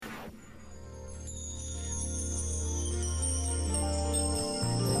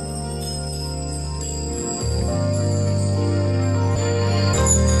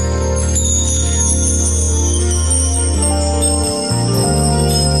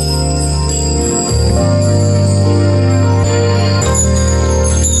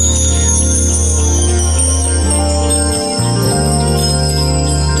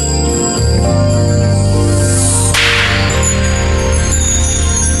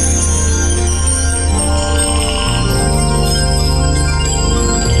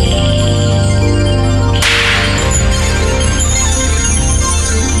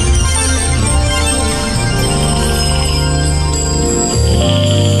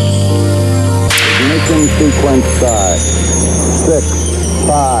Ignition sequence start. 6,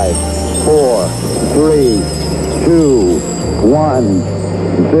 5, 4, 3, 2,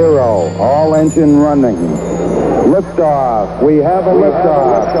 1, 0. All engine running. Liftoff. We have a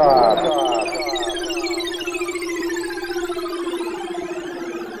liftoff.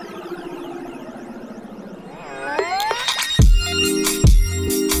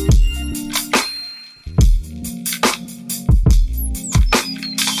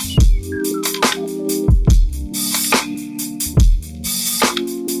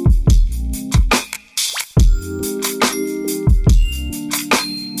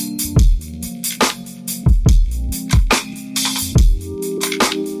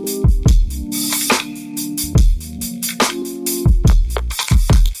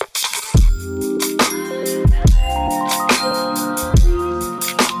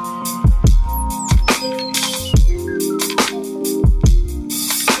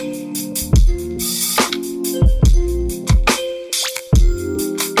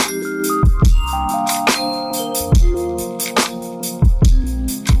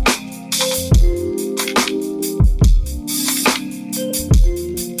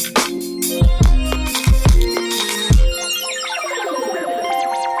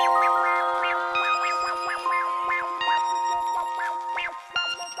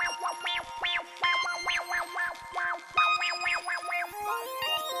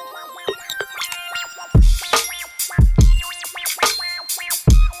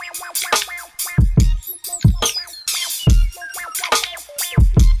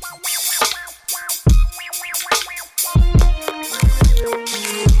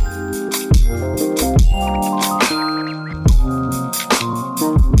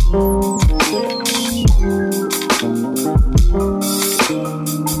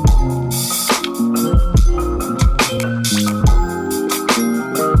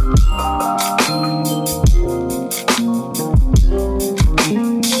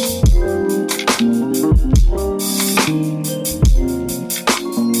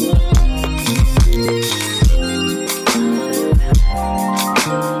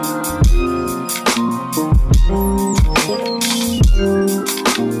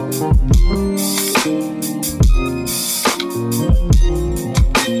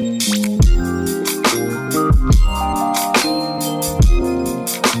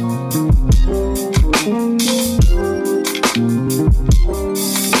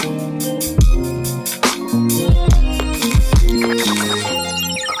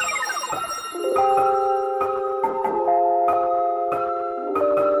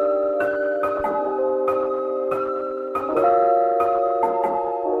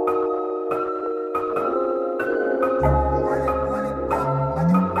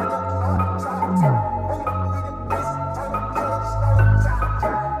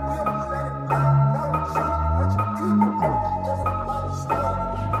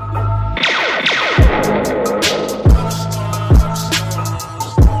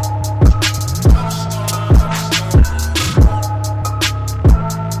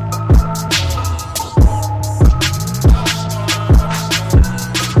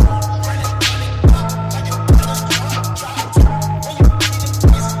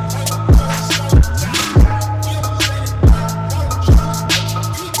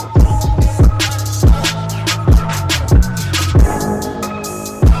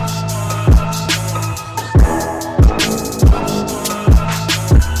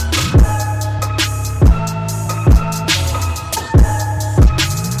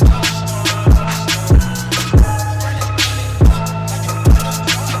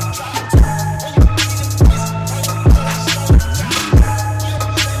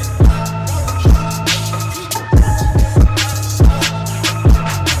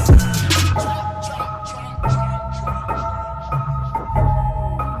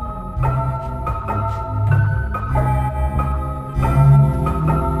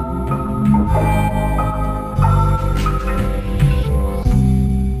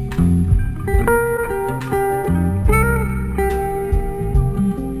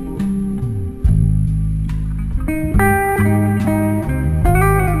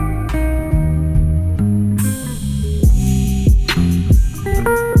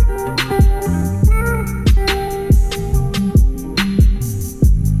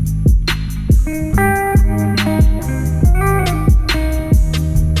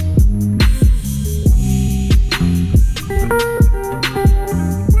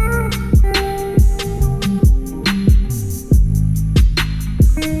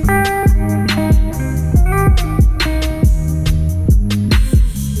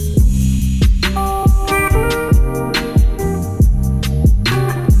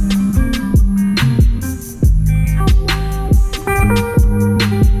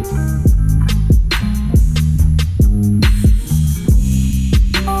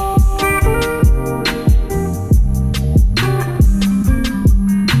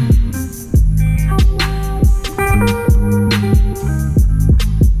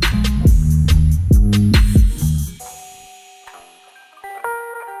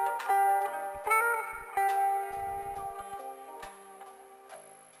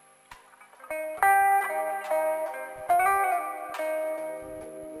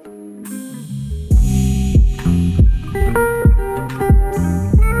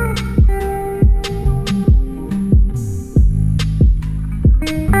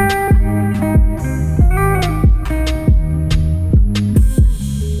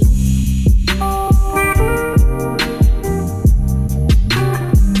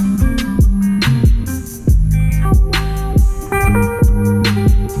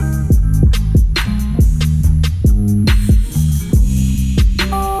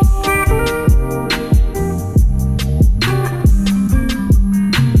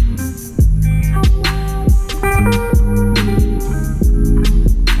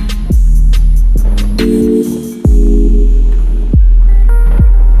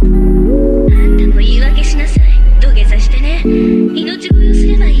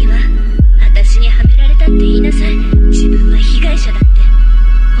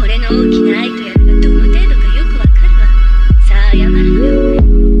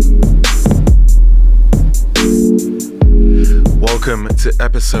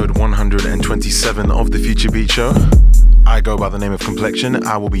 episode 127 of the Future Beat Show. I go by the name of Complexion.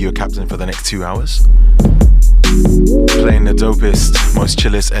 I will be your captain for the next 2 hours, playing the dopest, most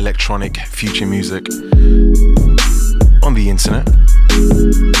chillest electronic future music on the internet.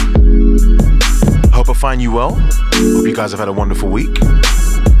 I hope I find you well. Hope you guys have had a wonderful week.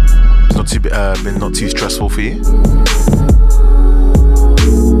 It's been not too stressful for you.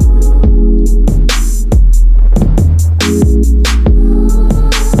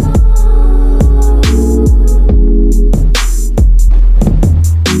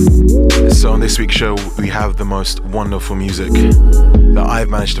 So on this week's show, we have the most wonderful music that I've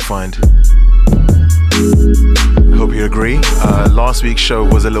managed to find. I hope you agree. Last week's show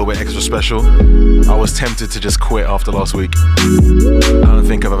was a little bit extra special. I was tempted to just quit after last week. I don't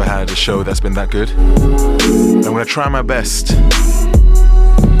think I've ever had a show that's been that good. I'm going to try my best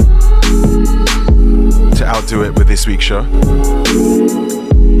to outdo it with this week's show.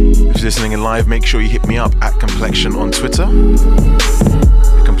 If you're listening in live, make sure you hit me up at Complexion on Twitter,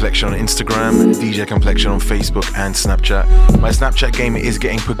 Complexion on Instagram, DJ Complexion on Facebook and Snapchat. My Snapchat game is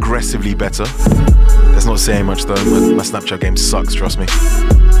getting progressively better. That's not saying much though, my Snapchat game sucks, trust me.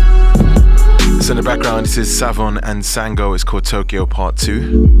 So in the background, this is Savon and Sango, it's called Tokyo Part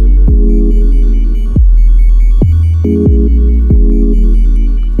 2.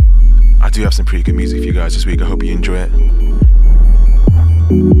 I do have some pretty good music for you guys this week, I hope you enjoy it.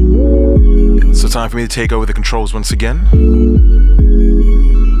 So time for me to take over the controls once again.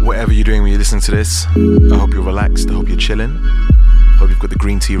 Whatever you're doing when you listen to this, I hope you're relaxed, I hope you're chilling, I hope you've got the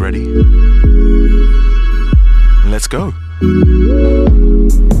green tea ready. And let's go.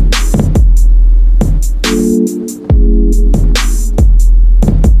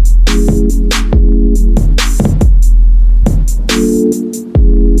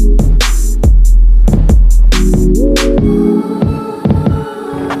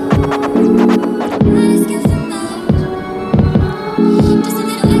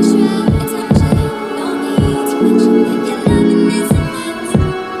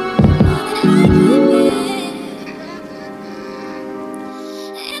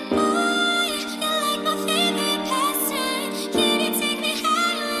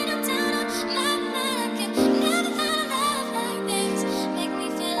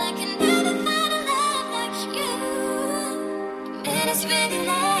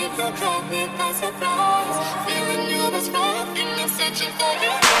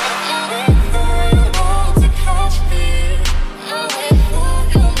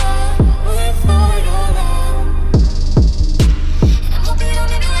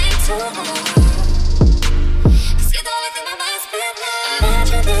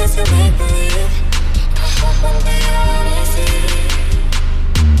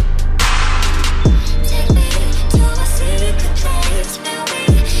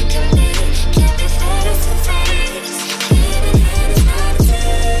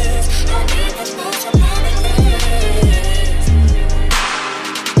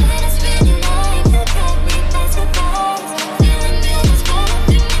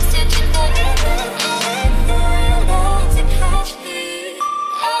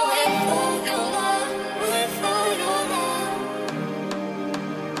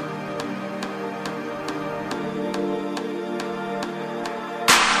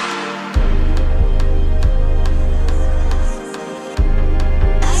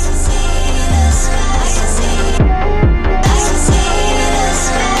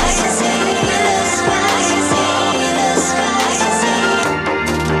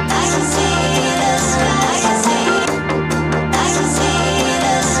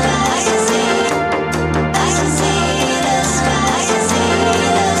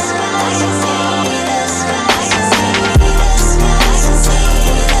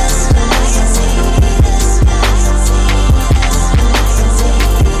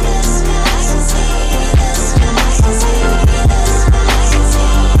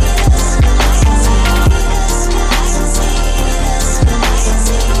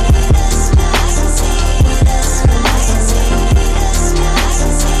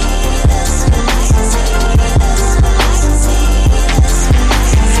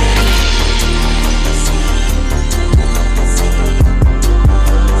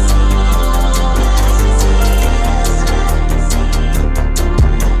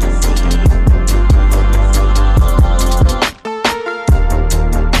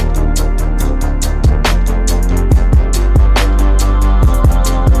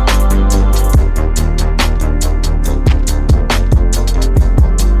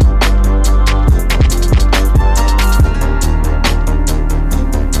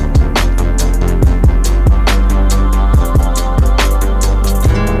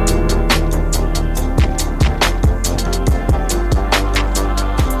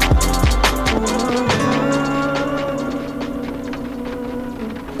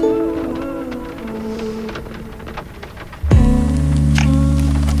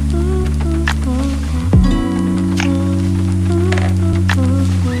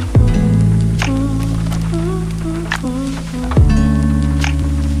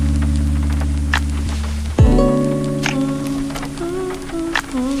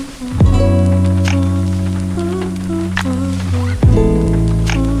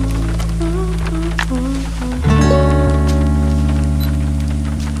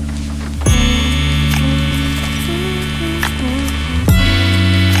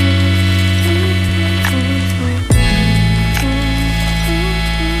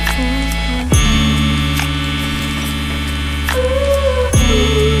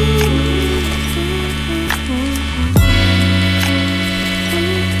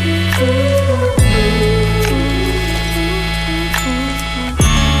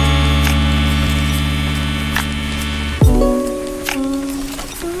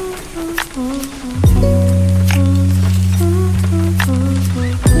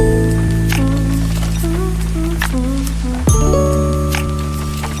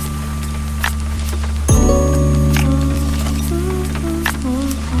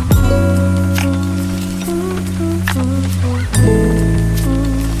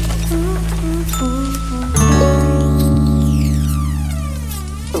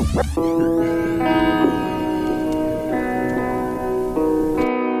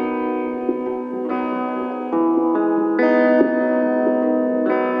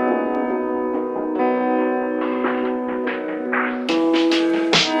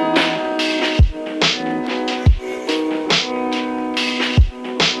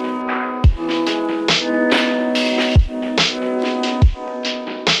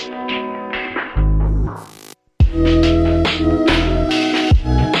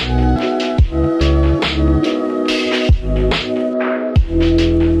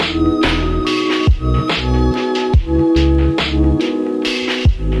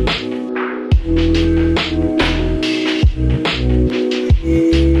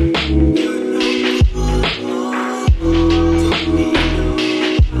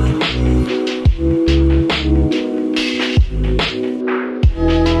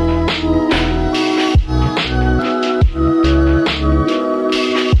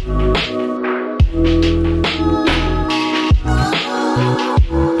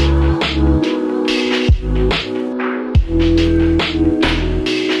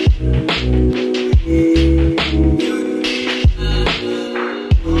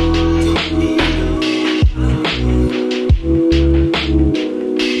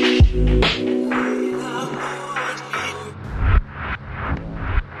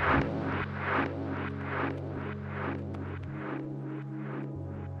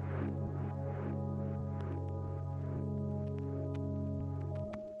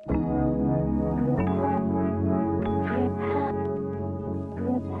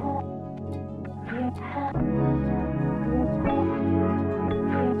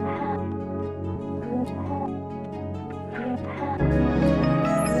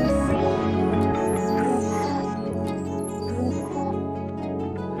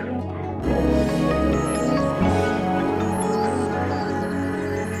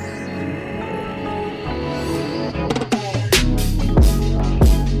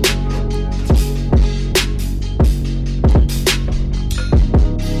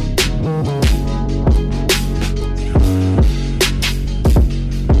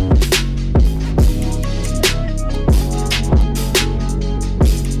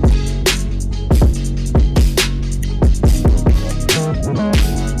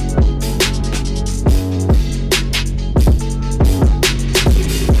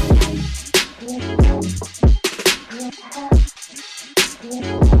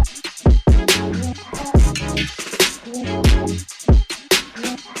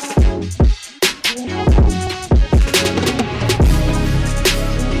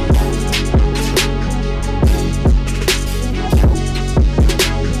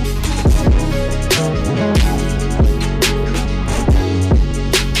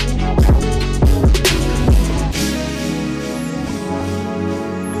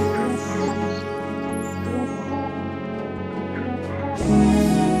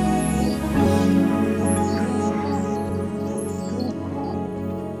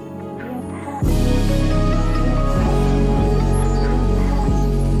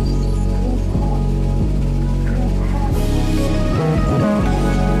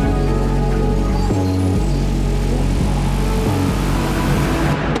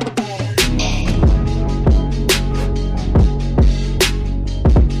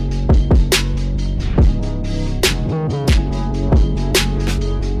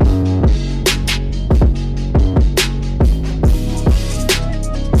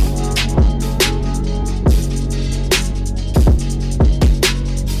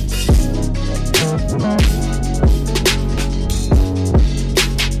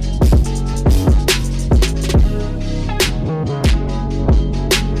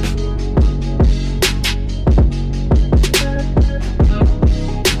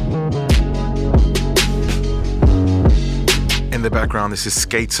 This is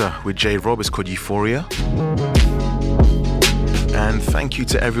Skater with J Rob. It's called Euphoria. And thank you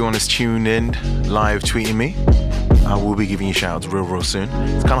to everyone that's tuned in, live tweeting me. I will be giving you shout outs real soon.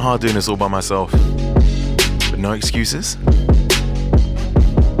 It's kind of hard doing this all by myself, but no excuses.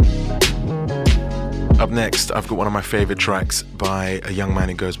 Up next, I've got one of my favorite tracks by a young man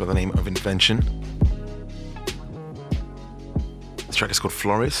who goes by the name of Invention. This track is called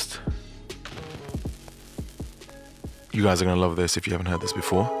FlΩrist. You guys are going to love this if you haven't heard this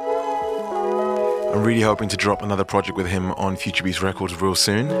before. I'm really hoping to drop another project with him on Future Beats Records real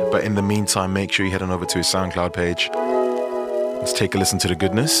soon. But in the meantime, make sure you head on over to his SoundCloud page. Let's take a listen to the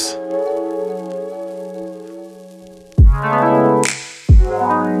goodness.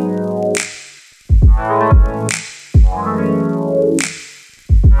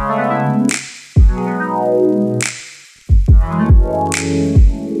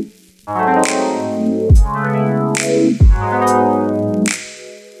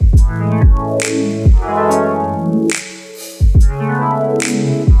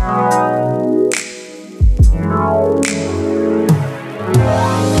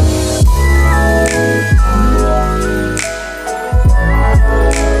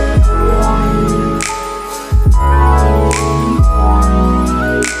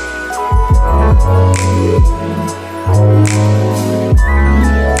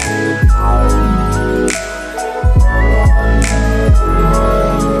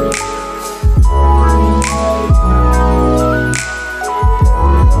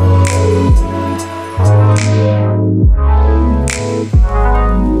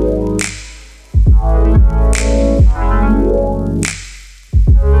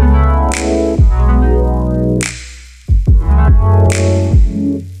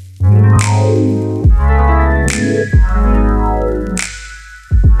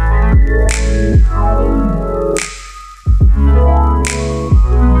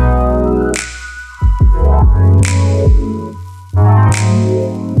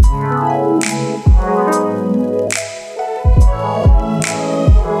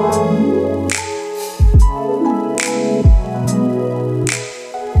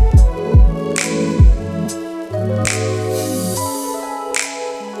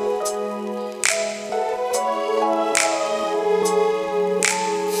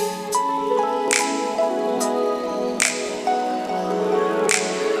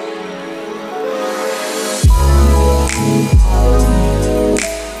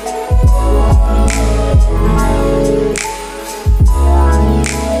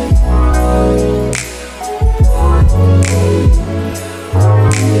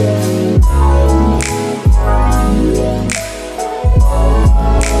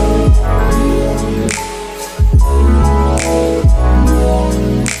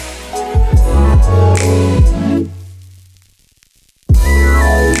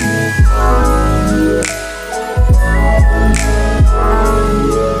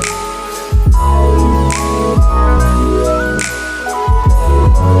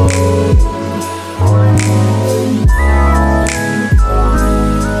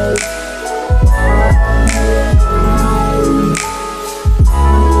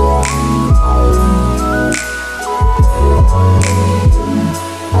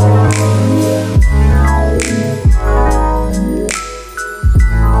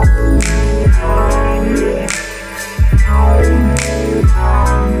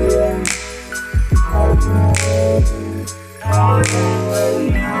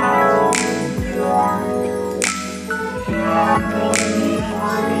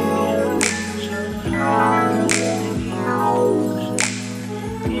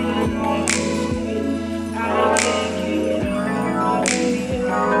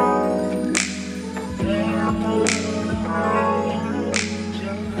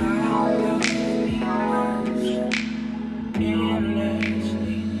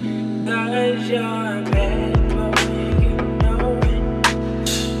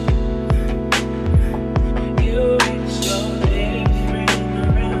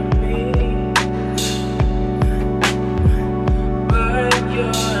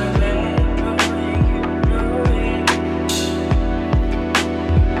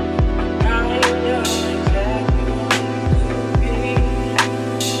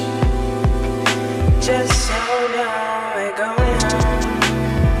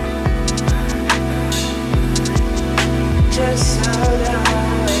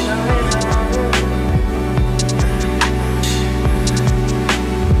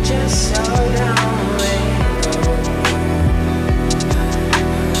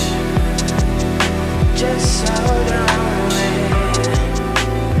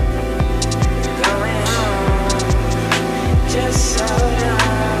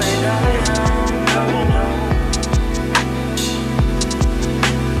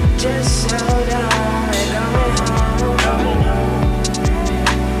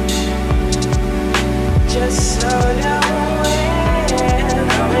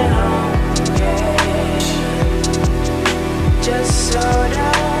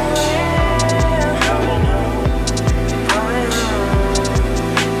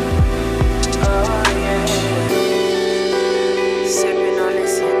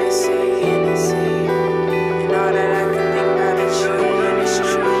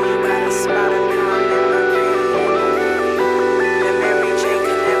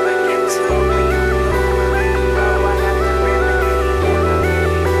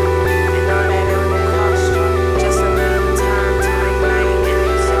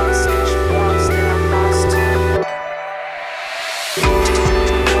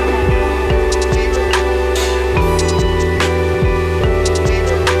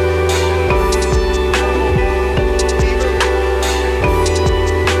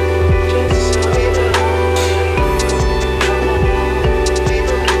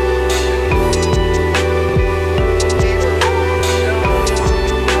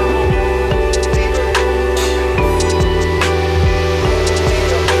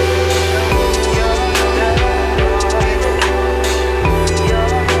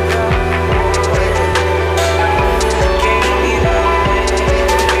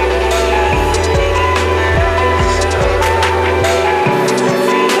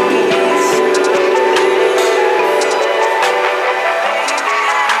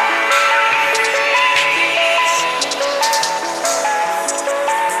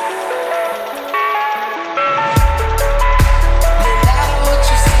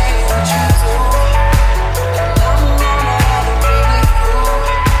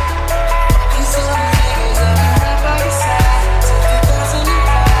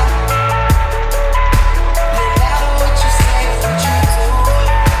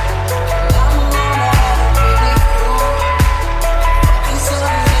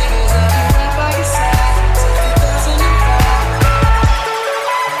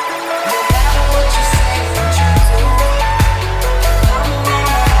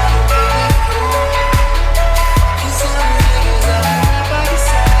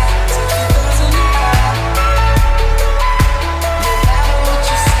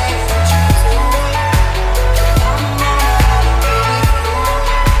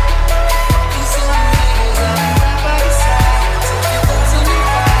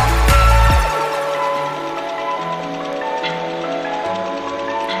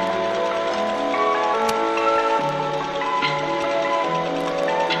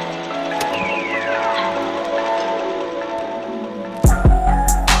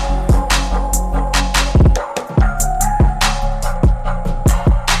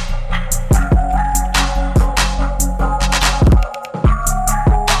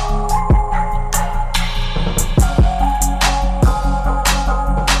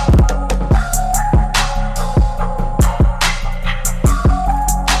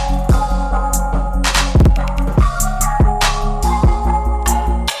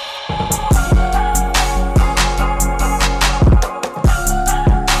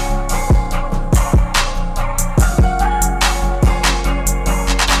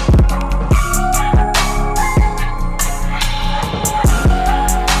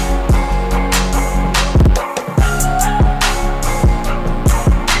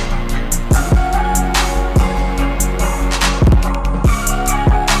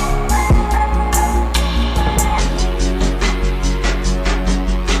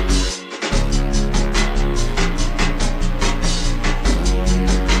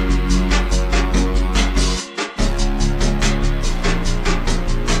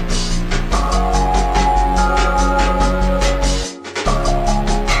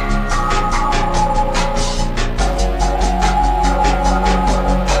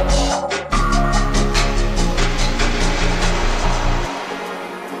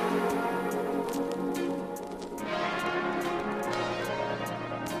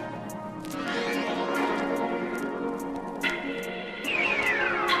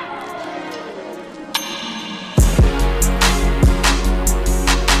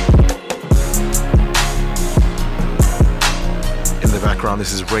 background,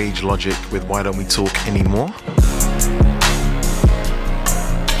 this is Rage Logic with Why Don't We Talk Anymore.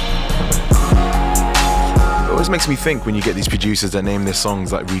 It always makes me think when you get these producers that name their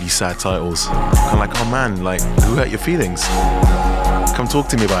songs like really sad titles. I'm like, oh man, like, who hurt your feelings? Come talk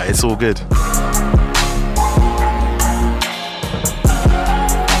to me about it, it's all good.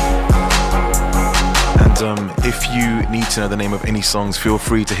 If you need to know the name of any songs, feel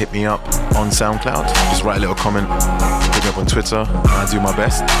free to hit me up on SoundCloud. Just write a little comment, hit me up on Twitter, I do my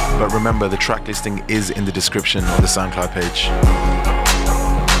best. But remember, the track listing is in the description of the SoundCloud page.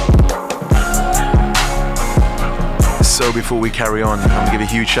 So before we carry on, I'm gonna give a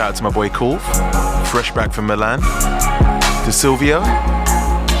huge shout out to my boy Kolf, fresh back from Milan, to Silvio,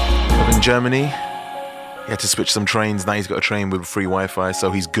 up in Germany. He had to switch some trains, now he's got a train with free Wi-Fi,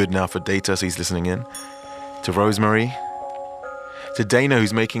 so he's good now for data, so he's listening in. To Rosemary, to Dana,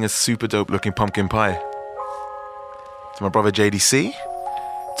 who's making a super dope looking pumpkin pie, to my brother JDC,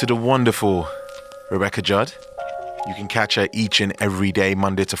 to the wonderful Rebecca Judd. You can catch her each and every day,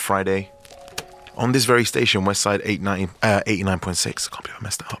 Monday to Friday, on this very station, Westside 89.6. I can't believe I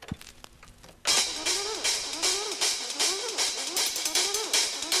messed that up.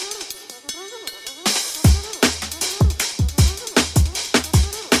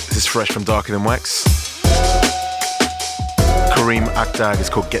 This is fresh from Darker Than Wax. Kerem Akdag is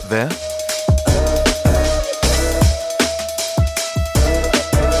called Get There.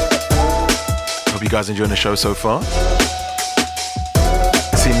 Hope you guys enjoying the show so far.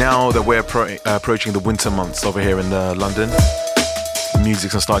 See, now that we're approaching the winter months over here in London, the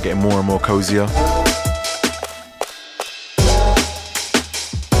music's gonna start getting more and more cozier. I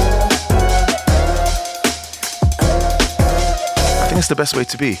think it's the best way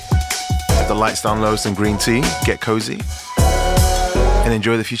to be. Get the lights down low, some green tea, get cozy, and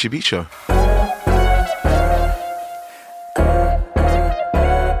enjoy the Future Beat Show.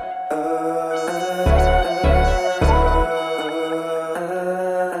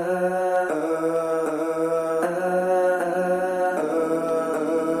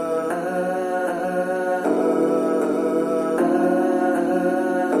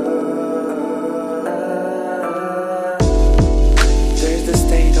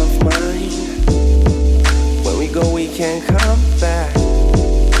 Can't come back.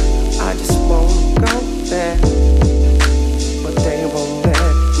 I just want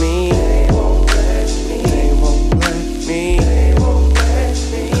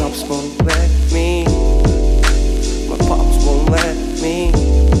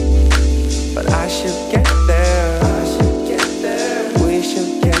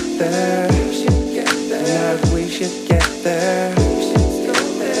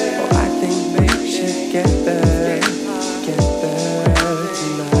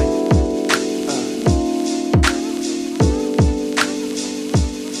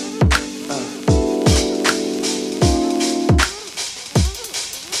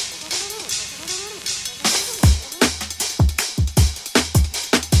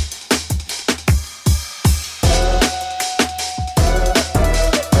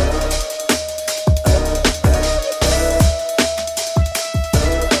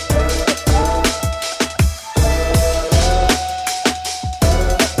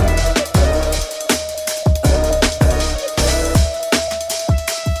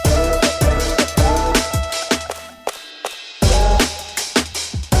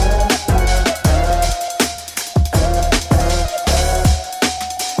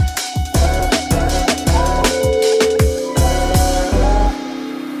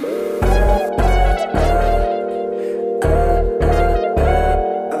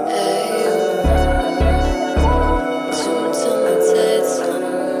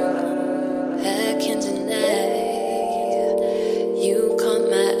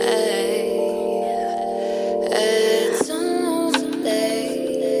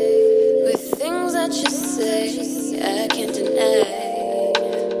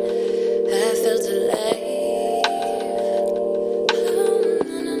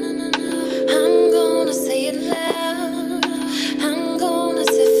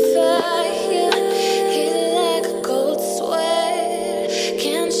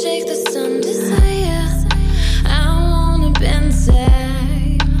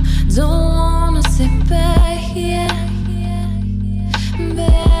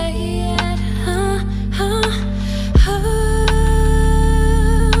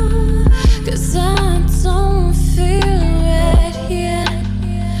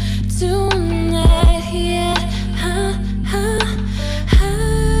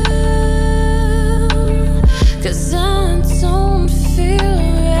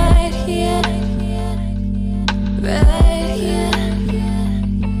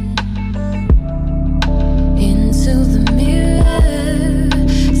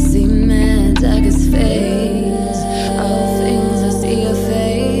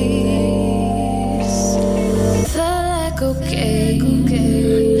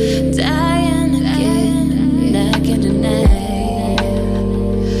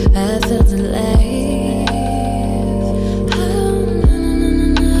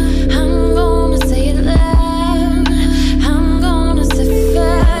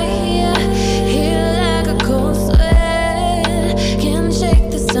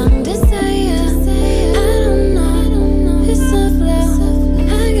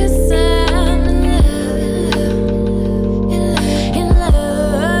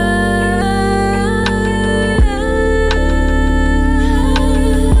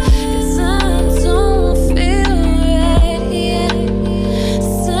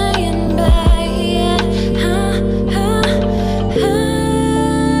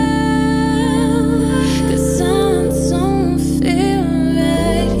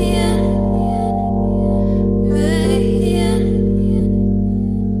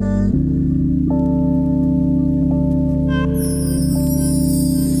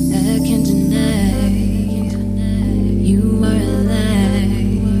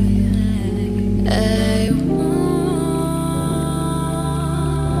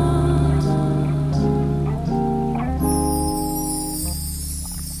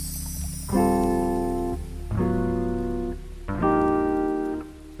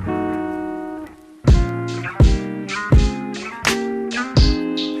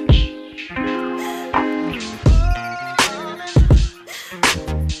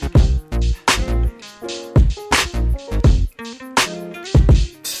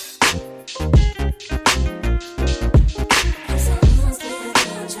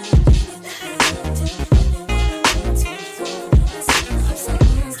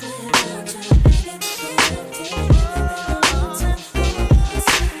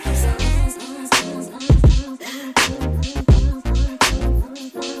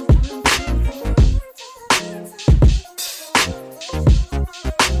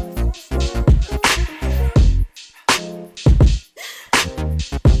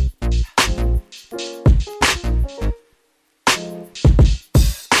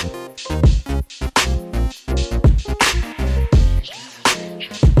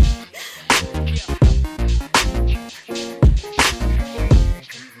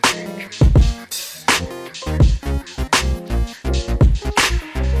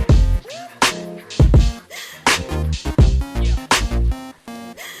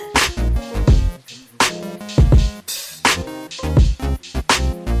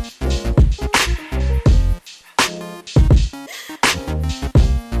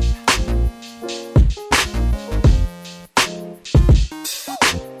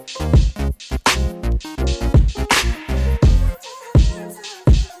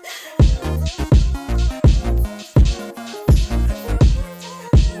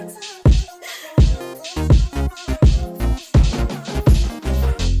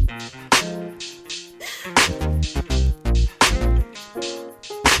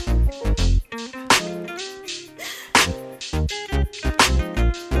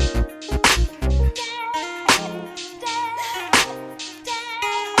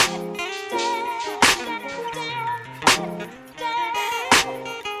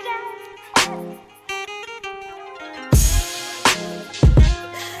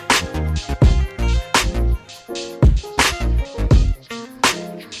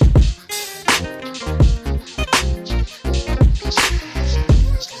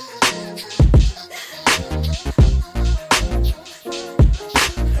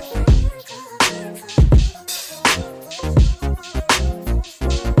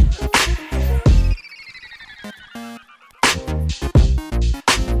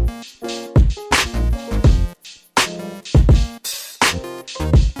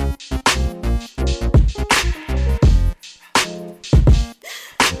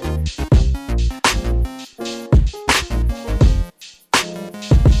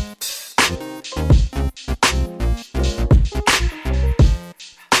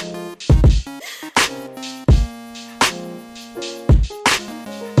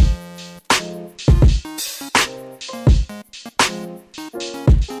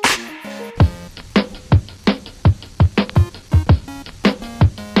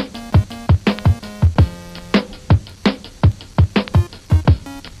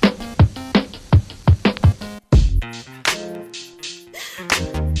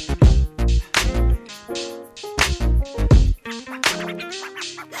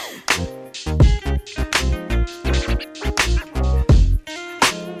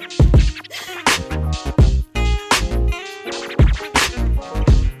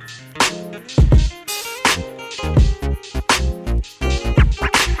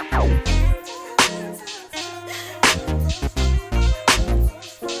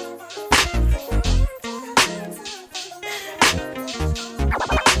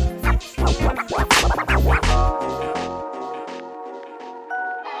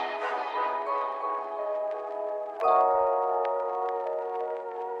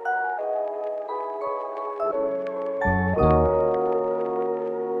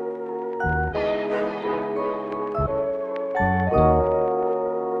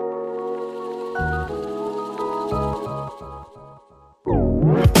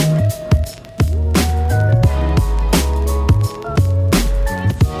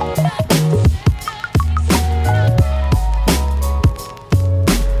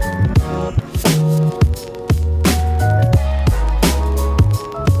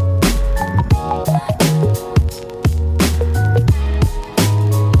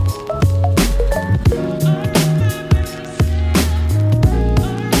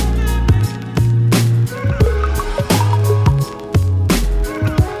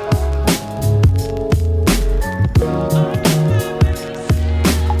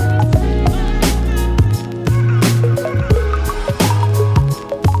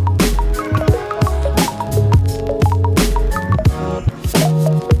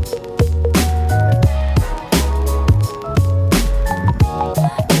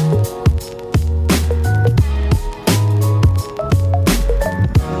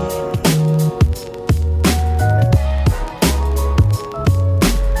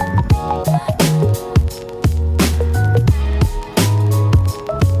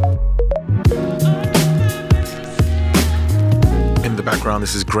background,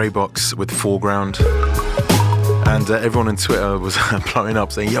 this is Greybox with Foreground. And everyone on Twitter was blowing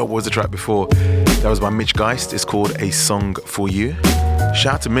up saying, yo, what was the track before? That was by Mitch Geist. It's called A Song For You.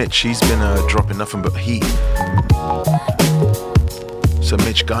 Shout out to Mitch, he's been dropping nothing but heat. So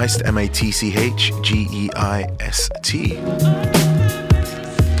Mitch Geist, MatchGeist.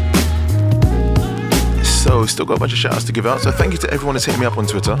 So still got a bunch of shout outs to give out. So thank you to everyone that's hitting me up on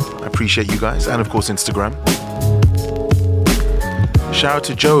Twitter. I appreciate you guys. And of course Instagram. Shout out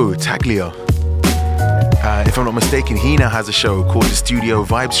to Joe Taglia. If I'm not mistaken, he now has a show called the Studio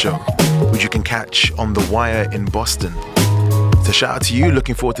Vibes Show, which you can catch on The Wire in Boston. So shout out to you,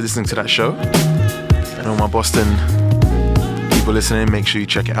 looking forward to listening to that show. And all my Boston people listening, make sure you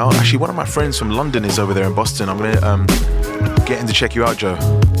check it out. Actually, one of my friends from London is over there in Boston. I'm going to get him to check you out, Joe.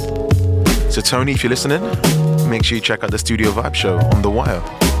 So Tony, if you're listening, make sure you check out the Studio Vibe Show on The Wire.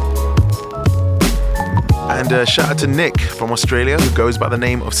 And shout out to Nick from Australia, who goes by the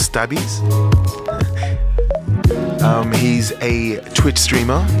name of Stabbies. He's a Twitch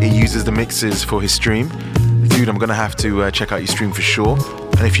streamer. He uses the mixes for his stream. Dude, I'm gonna have to check out your stream for sure.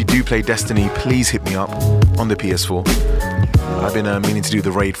 And if you do play Destiny, please hit me up on the PS4. I've been meaning to do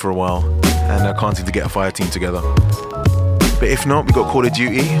the raid for a while, and I can't seem to get a fire team together. But if not, we've got Call of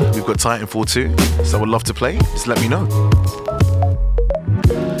Duty, we've got Titanfall 2, so I would love to play. Just let me know.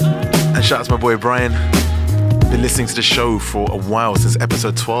 And shout out to my boy Brian. Been listening to the show for a while, since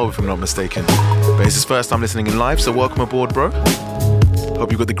episode 12 if I'm not mistaken, but it's his first time listening in live, so welcome aboard, bro.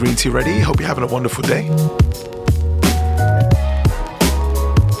 Hope you got the green tea ready. Hope you're having a wonderful day.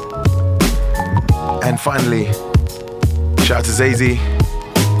 And finally, shout out to Zazy.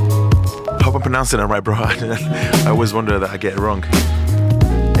 Hope I'm pronouncing it right, bro. I always wonder that I get it wrong.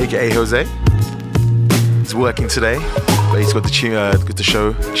 AKA Jose. He's working today, but he's got the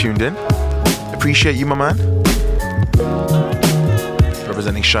show tuned in. Appreciate you, my man.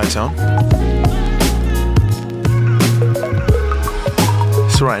 Representing Chi-Town.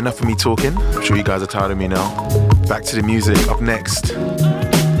 It's alright, enough of me talking. I'm sure you guys are tired of me now. Back to the music. Up next,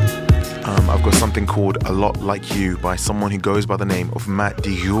 I've got something called A Lot Like You by someone who goes by the name of Matt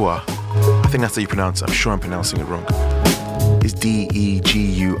Deguia. I think that's how you pronounce it. I'm sure I'm pronouncing it wrong. It's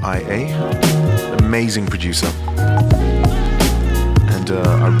Deguia. Amazing producer. And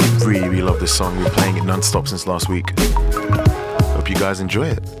I really, really love this song. We've been playing it non-stop since last week. Hope you guys enjoy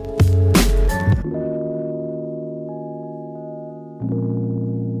it.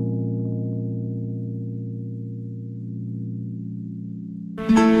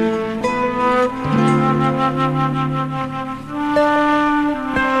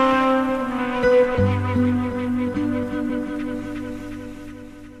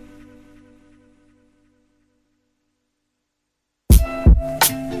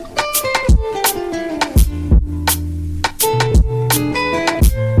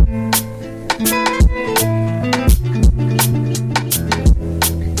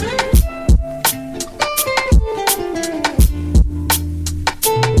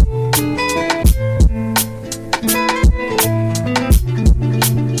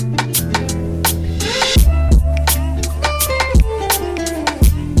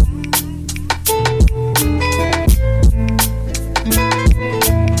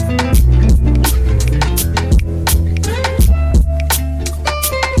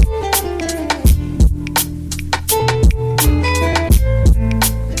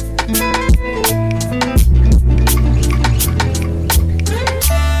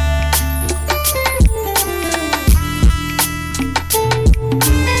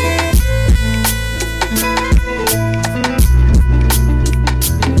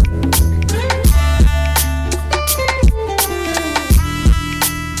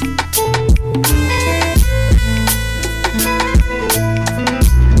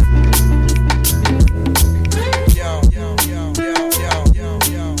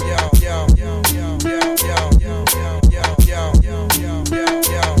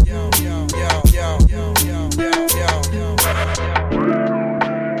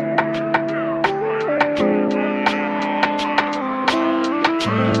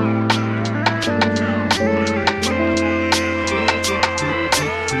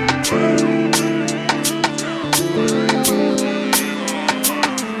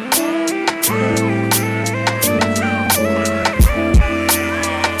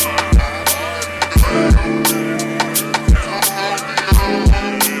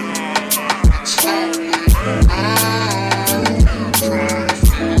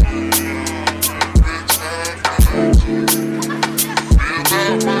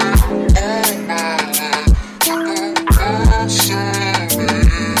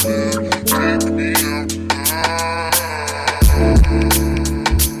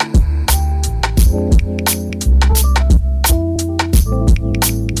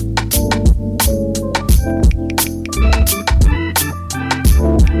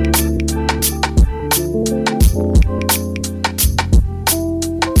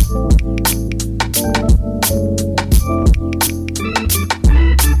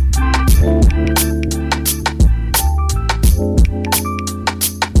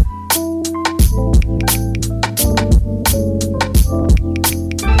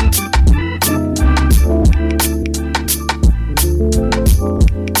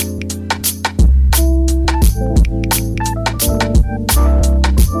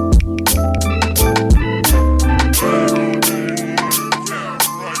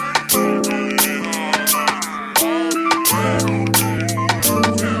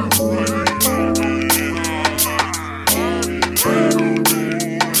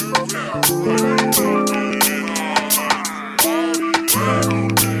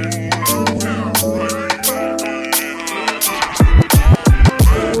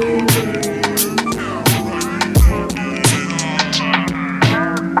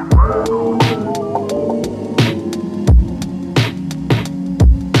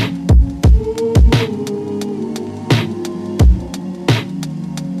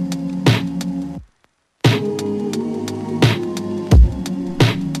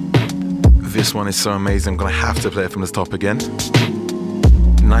 This one is so amazing, I'm gonna have to play it from the top again.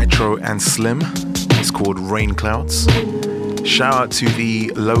 Nytro and Slim. It's called Rain Clouds. Shout out to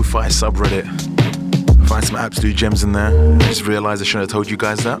the lo-fi subreddit. Find some absolute gems in there. I just realized I shouldn't have told you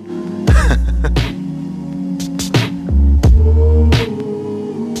guys that.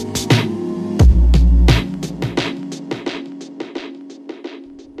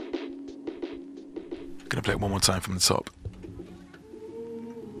 Gonna play it one more time from the top.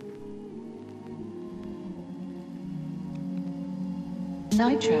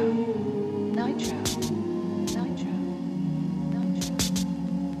 Nitro, Nitro, Nitro, Nitro.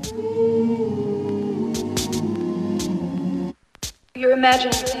 You're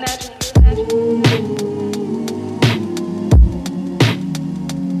imagining.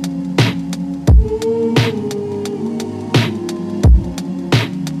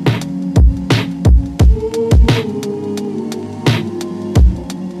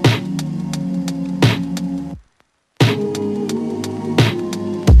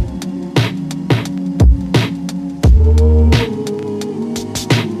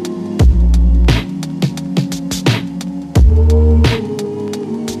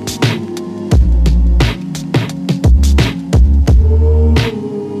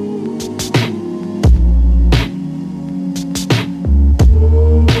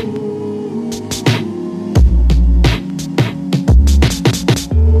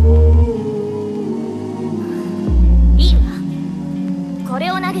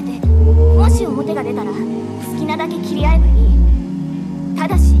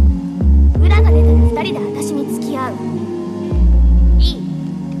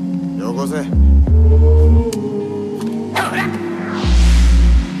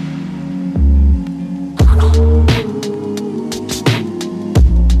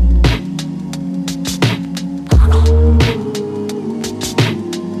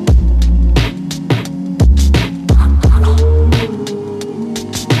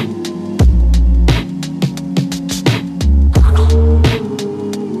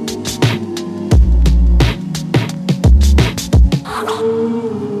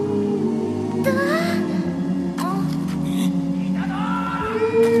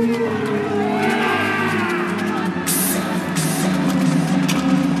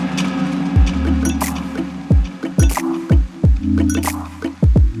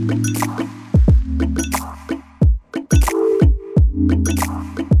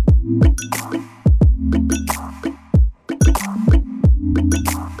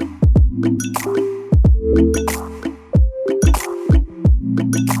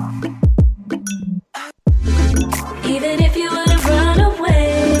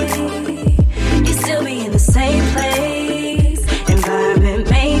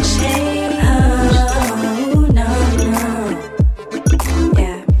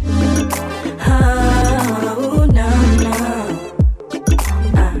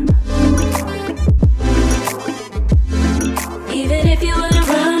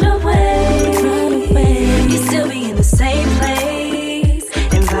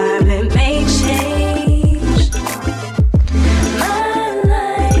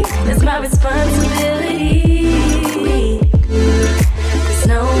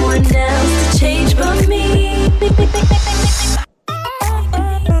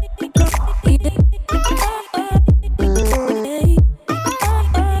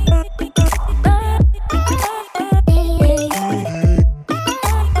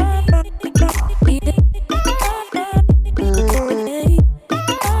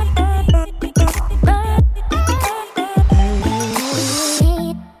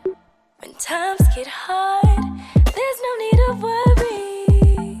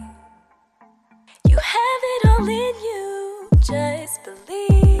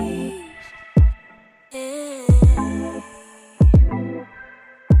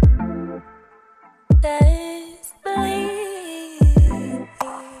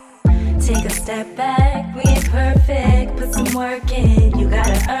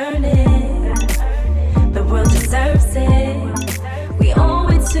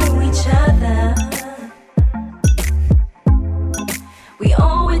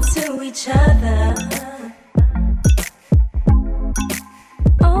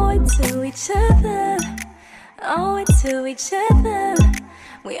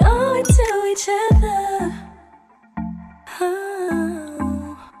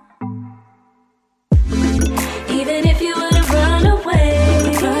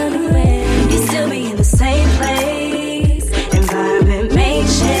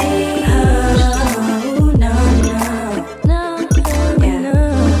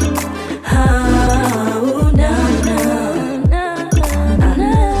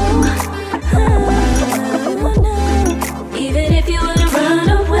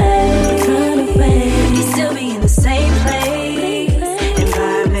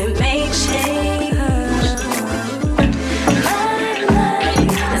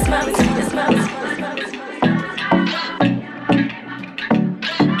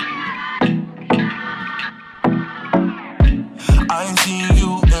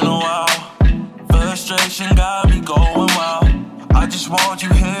 want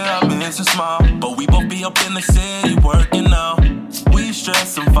you here, I miss your smile. But we both be up in the city working now. We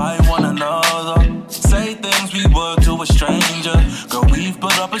stress and fight one another. Say things we would to a stranger. Girl, we've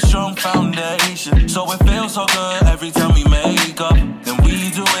built up a strong foundation. So it feels so good every time we make up. Then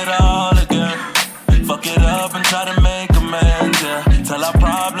we do it all again. Fuck it up and try to make amends, yeah. Tell our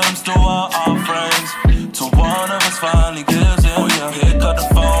problems to our friends. Till one of us finally gives in, yeah. Pick up the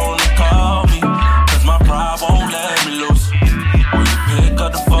phone and call me, cause my pride won't let me loose. When you pick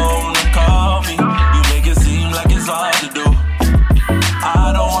up the phone and call me, you make it seem like it's hard to do.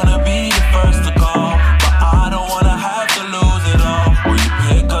 I don't wanna be the first to call, but I don't wanna have to lose it all. When you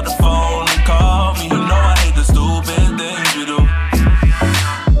pick up the phone and call me, you know I hate the stupid things you do.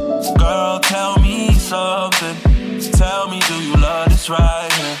 Girl, tell me something. Tell me, do you love this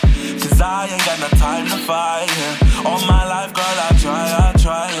right here? Cause I ain't got no time to fight here. All my life, girl, I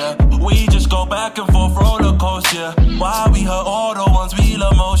try, yeah. We just go back and forth, roller coaster, yeah. Why we hurt all the ones we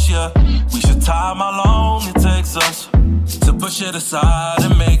love most, yeah. We should time how long it takes us to push it aside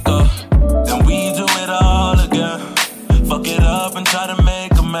and make up. Then we do it all again. Fuck it up and try to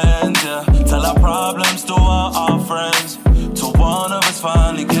make amends, yeah. Tell our problems to our friends. Till one of us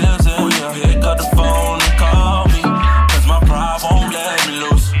finally gives in, yeah. Pick up the phone and call me, cause my pride won't let me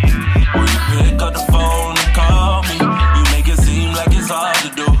loose. When you pick up the phone and call me, you make it seem like it's hard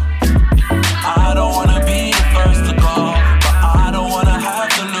to do. I don't wanna be the first to call, but I don't wanna have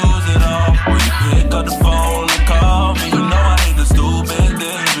to lose it all. When you pick up the phone and call me, you know I hate the stupid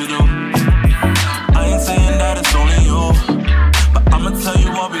things we do. I ain't saying that it's only you, but I'ma tell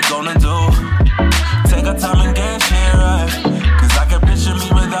you what we gonna do. Take our time and get shit right, cause I can picture me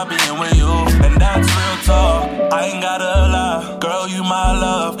without being with you. And that's real talk, I ain't gotta lie. Girl, you my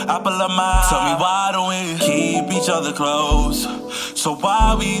love, apple of my eye. Tell me why don't we keep each other close? So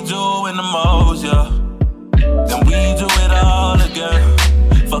why we doing the most, yeah. Then we do it all again.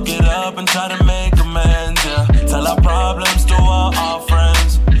 Fuck it up and try to make amends, yeah. Tell our problems to our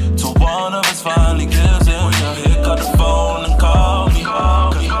friends. Till one of us finally gives in, yeah. Pick up the phone and call me.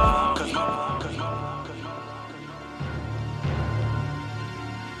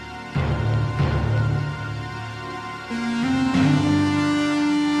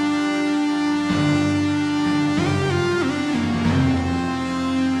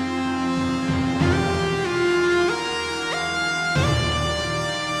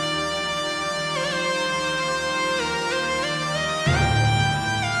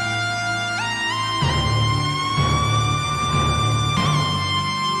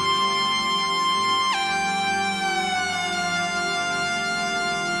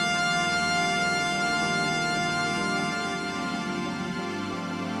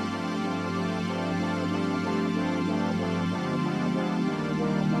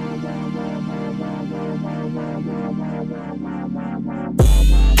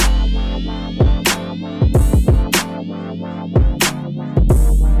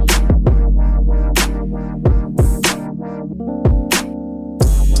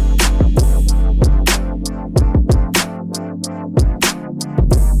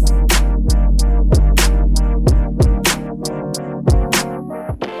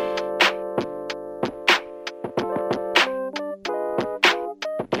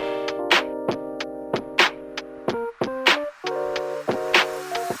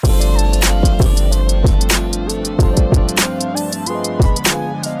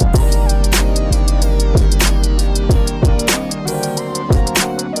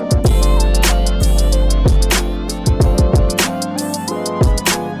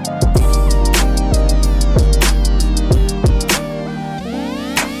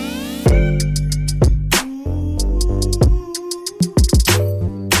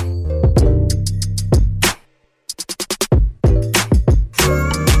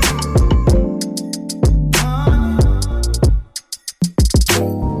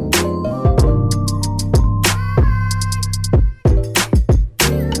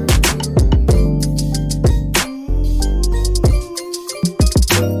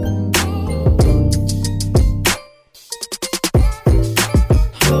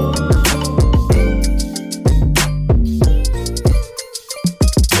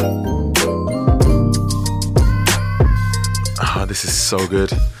 So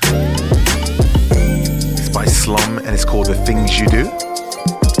good. It's by Slom and it's called The Things You Do.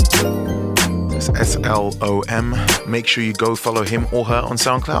 It's SLOM. Make sure you go follow him or her on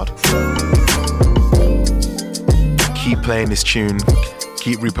SoundCloud. Keep playing this tune,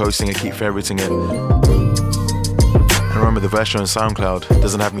 keep reposting it, keep favoriting it. And remember, the version on SoundCloud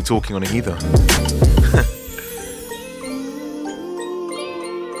doesn't have me talking on it either.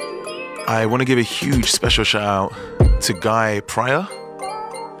 I want to give a huge special shout out to Guy Pryor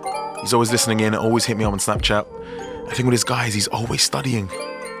He's always listening in, always hit me up on Snapchat. I think with his guys, he's always studying.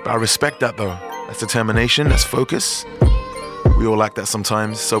 But I respect that though. That's determination, that's focus. We all like that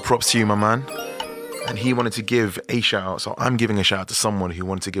sometimes. So props to you, my man. And he wanted to give a shout out. So I'm giving a shout out to someone who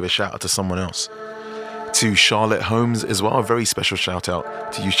wanted to give a shout out to someone else. To Charlotte Holmes as well. A very special shout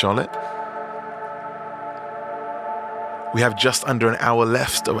out to you, Charlotte. We have just under an hour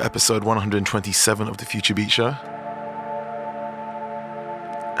left of episode 127 of the Future Beat Show.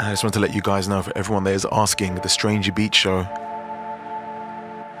 And I just want to let you guys know, for everyone that is asking, the Stranger Beat Show,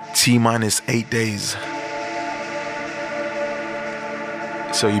 T-minus 8 days.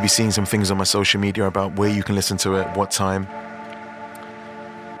 So you'll be seeing some things on my social media about where you can listen to it, what time.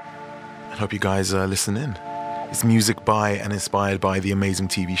 I hope you guys listen in. It's music by and inspired by the amazing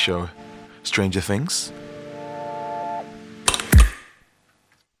TV show Stranger Things.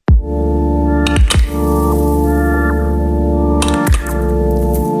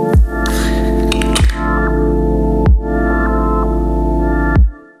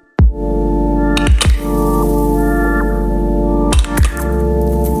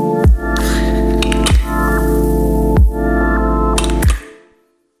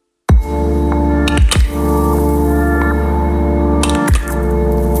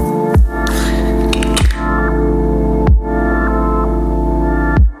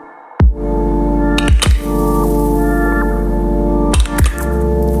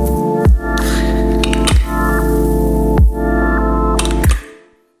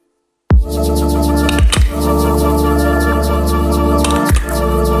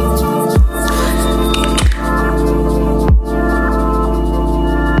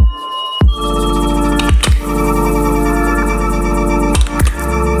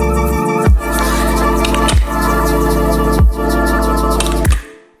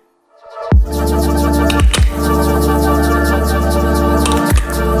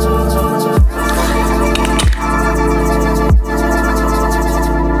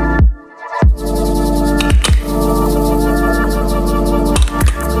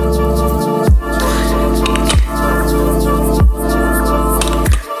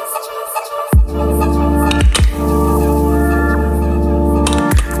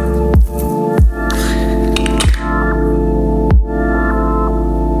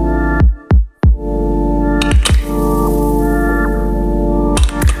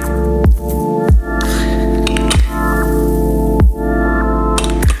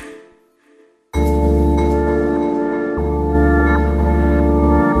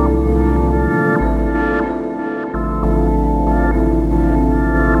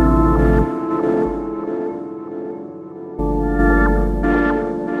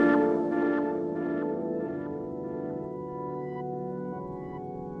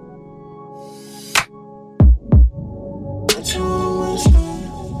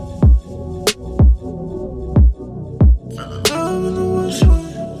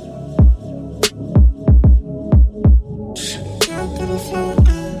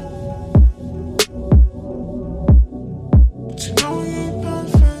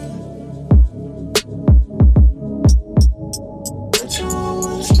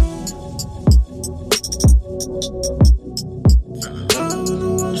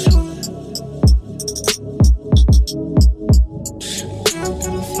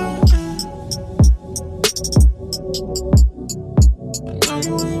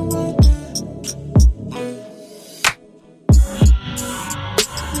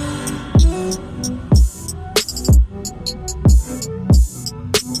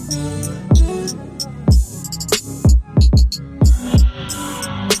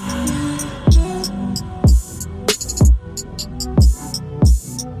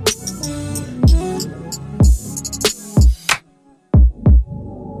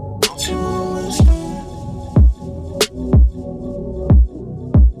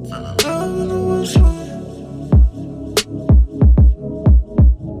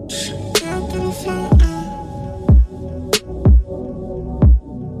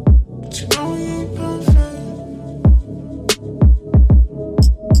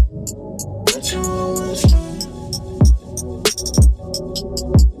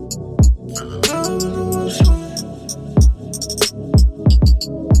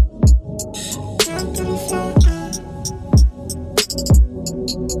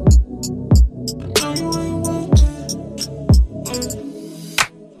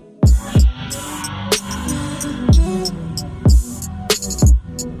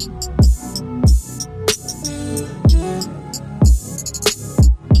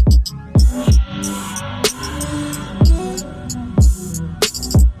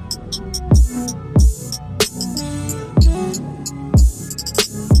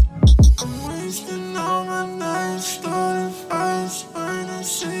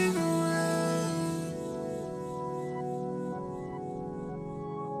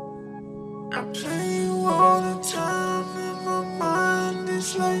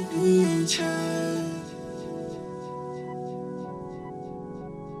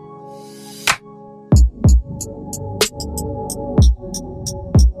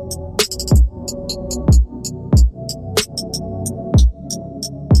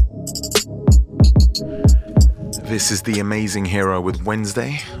 This is The Amazing Hero with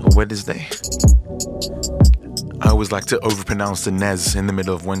Wednesday or Wednesday. I always like to overpronounce the Nez in the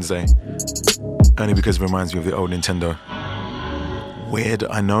middle of Wednesday, only because it reminds me of the old Nintendo. Weird,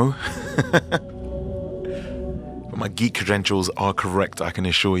 I know. But my geek credentials are correct, I can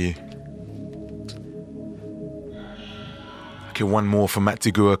assure you. Okay, one more from Matt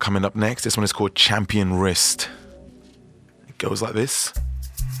Deguia coming up next. This one is called Champion Wrist. It goes like this.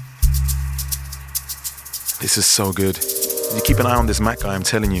 This is so good. You keep an eye on this Mac guy, I'm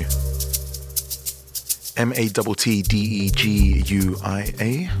telling you. MATTDEGUIA.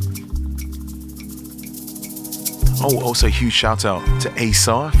 Oh, also huge shout out to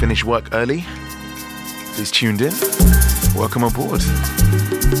ASAR, finished work early. He's tuned in. Welcome aboard.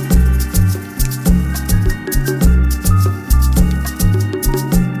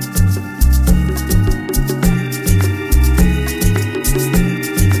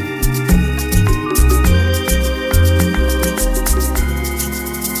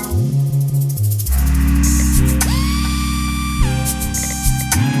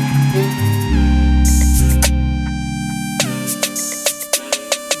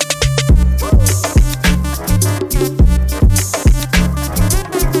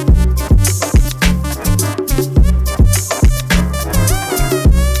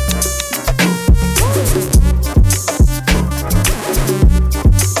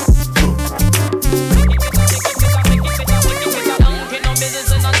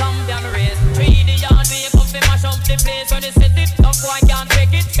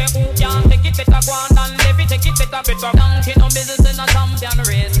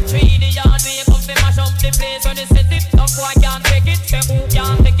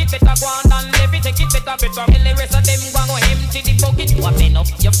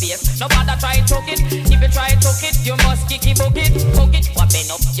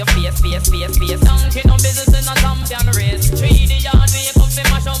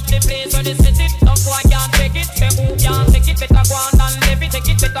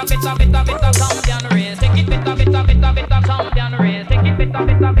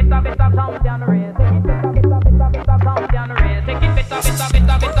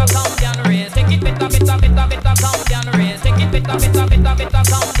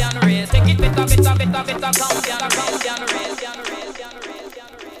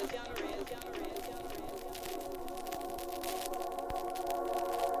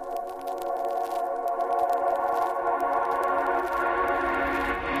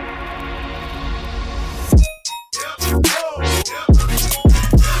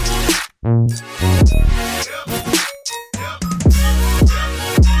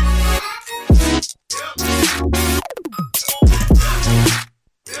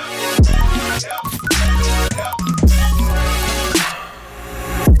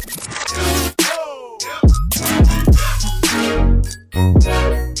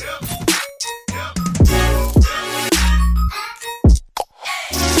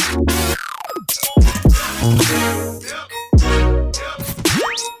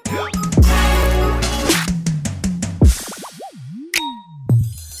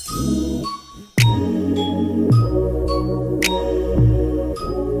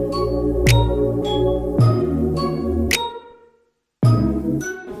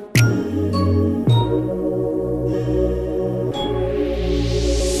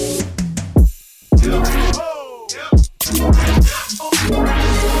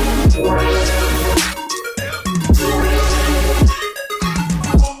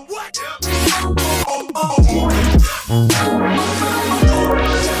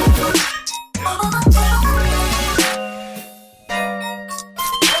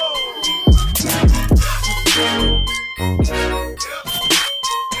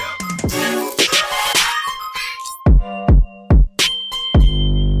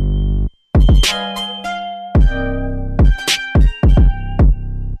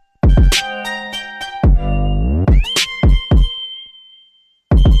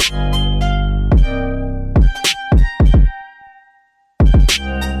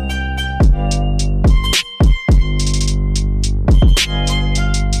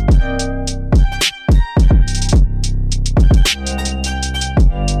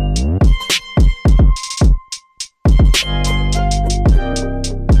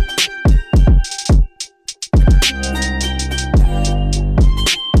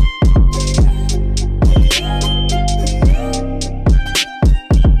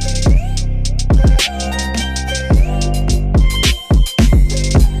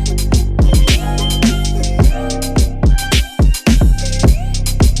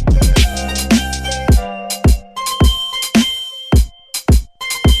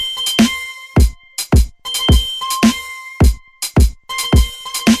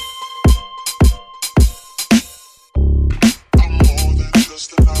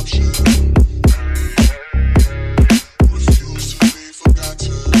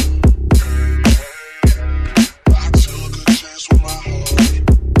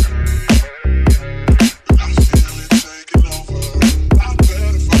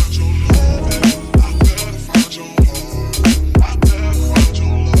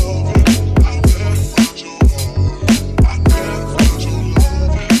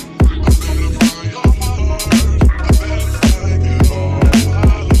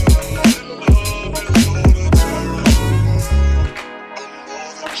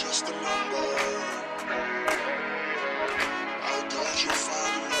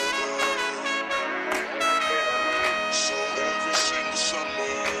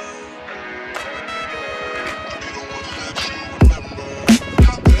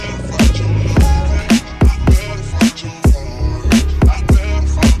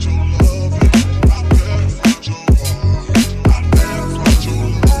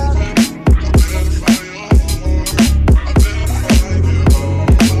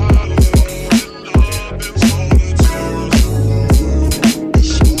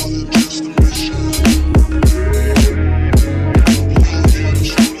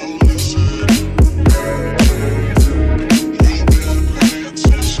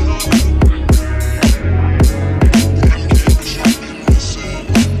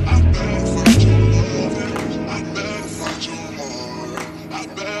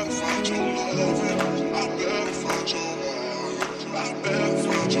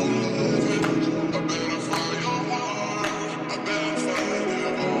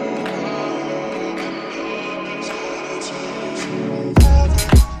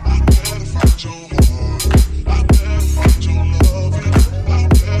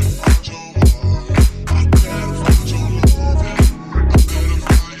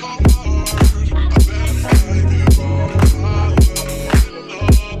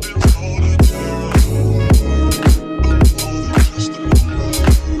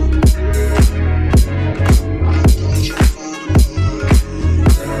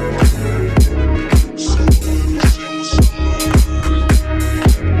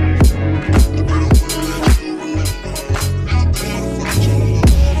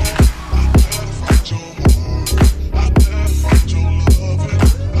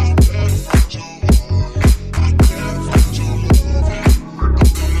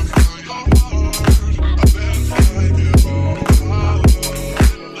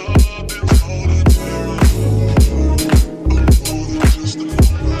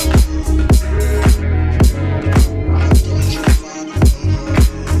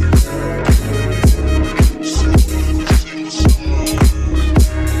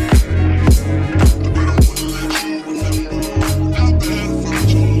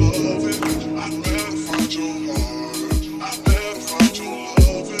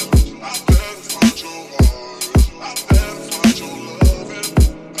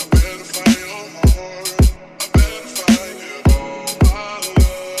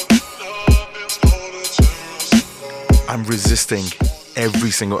 I'm resisting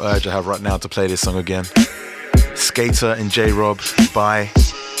every single urge I have right now to play this song again. Skater and J-Rob by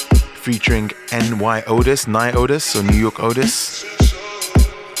featuring Ny Odus, Ny Odus, or New York Odus.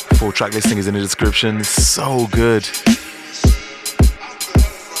 Full track listing is in the description. So good.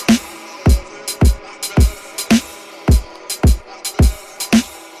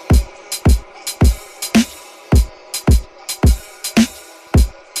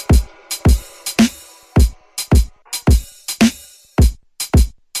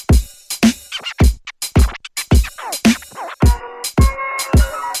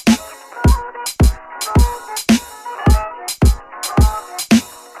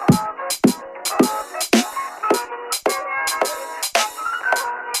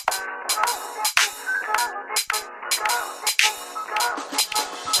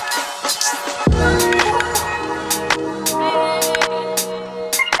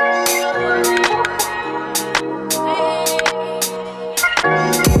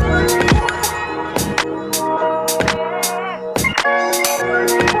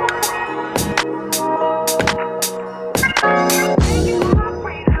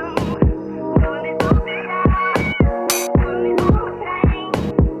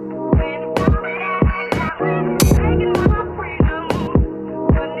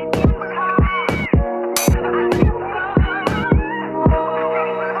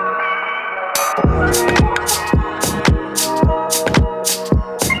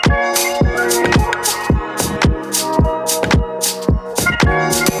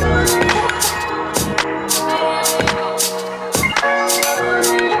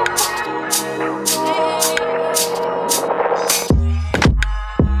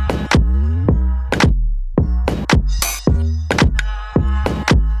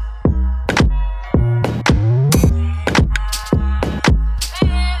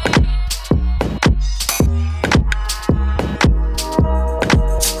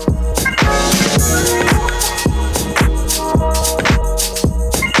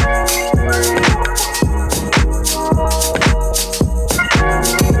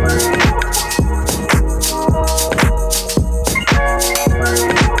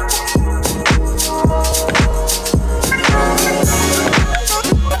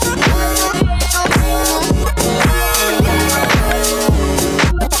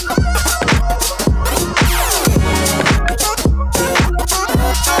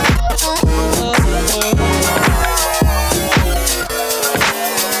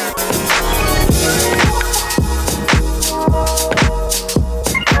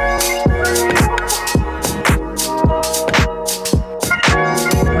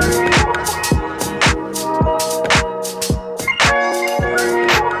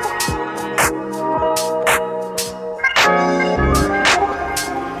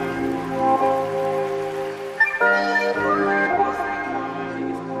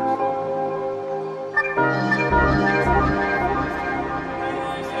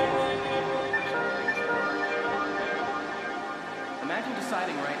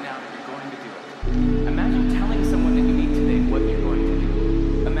 Imagine telling someone that you meet today what you're going to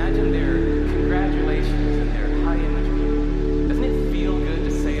do. Imagine their congratulations and their high image of you. Doesn't it feel good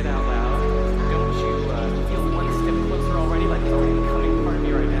to say it out loud? Don't you feel one step closer already, like it's already becoming part of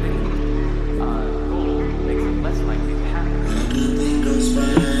your identity? Goal makes it less likely to happen. Nothing goes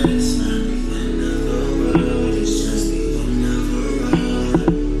bad, it's not the end of the world, it's just the end of a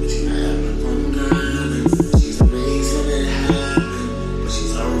road. But you have a phone girl, and she's amazed when it happened, but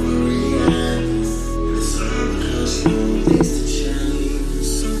she's overreacting, and it's all because she wants things to change.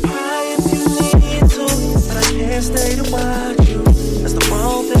 So cry if you need to, but I can't stay to watch you. That's the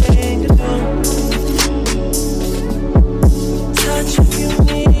wrong thing to do. Touch if you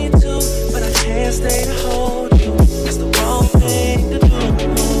need to, but I can't stay to hold you. That's the wrong thing to do.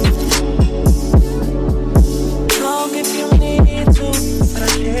 Talk if you need to, but I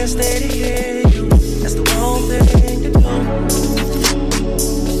can't stay to hear you. That's the wrong thing to do.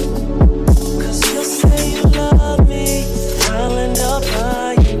 Cause you'll say you love me, I'll end up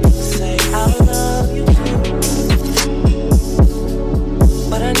lying. Say I love you too,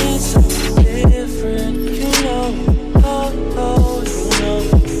 but I need something different. You know, oh, you know, oh, you know,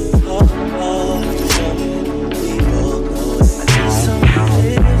 we both know it. I need something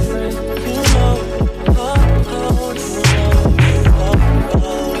different. You know, oh, you know,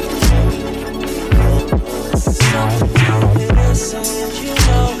 something missing. You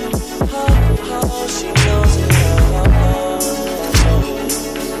know, oh, she knows it.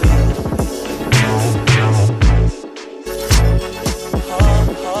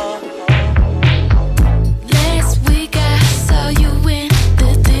 Last week I saw you in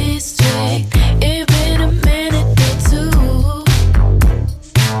the district. It been a minute or two.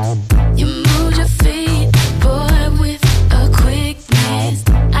 You moved your feet, boy, with a quickness.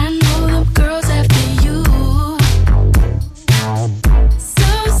 I know them girls after you.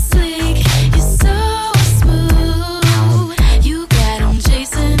 So slick, you're so smooth. You got 'em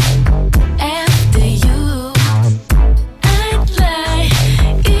chasing after you. I'd lie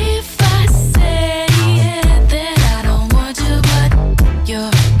if I said that I don't want you, but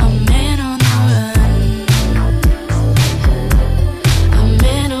you're a man on the run. A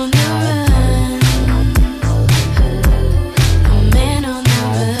man on the run. A man on the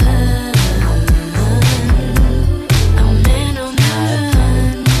run. A man on the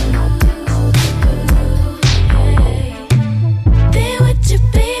run. They want your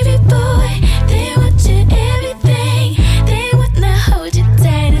baby boy, they want your everything. They wanna hold you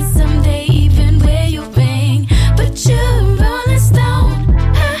tight and someday even wear your ring. But you're a rolling stone,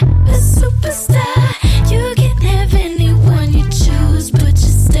 a superstar. You can have anyone you choose, but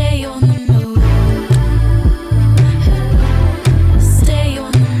you stay on the move. Stay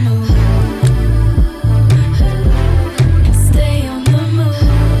on the move. Stay on the move.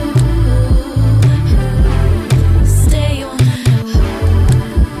 Stay on the move.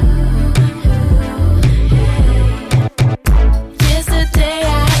 Yesterday I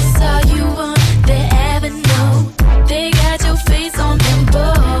saw you on the avenue. They got your face on them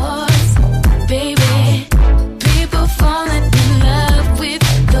boards, baby. People falling in love with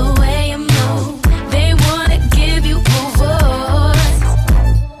the way you move. They wanna give you awards.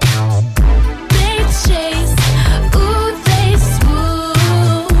 They chase, ooh, they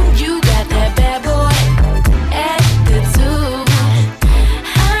swoon. You got that bad boy attitude.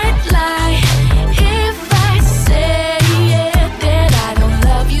 I'd lie if I said that I don't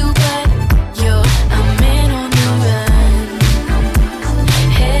love you, but you're a man on the run.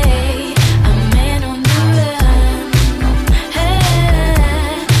 Hey, a man on the run.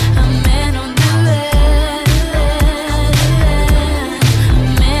 Hey, a man on the run. A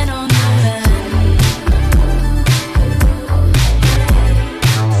man on the run.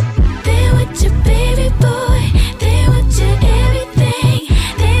 They want your baby boy, they want your everything.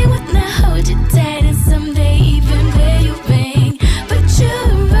 They wanna hold you tight and someday even wear your ring. But you're a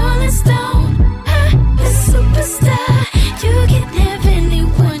rolling stone, a superstar. You can have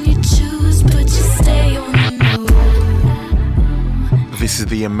anyone you choose, but you stay on the move. This is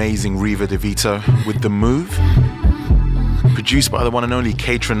the amazing Reva DeVito with The Move, produced by the one and only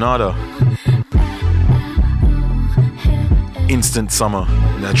Kaytranada. Instant Summer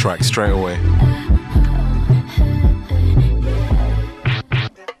in that track straight away.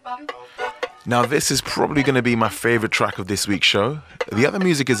 Now this is probably going to be my favorite track of this week's show. The other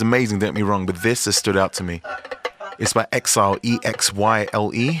music is amazing, don't get me wrong, but this has stood out to me. It's by Exile,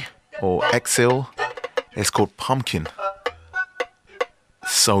 EXYLE, or Exile. It's called Pumpkin.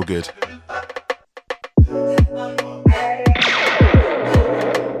 So good.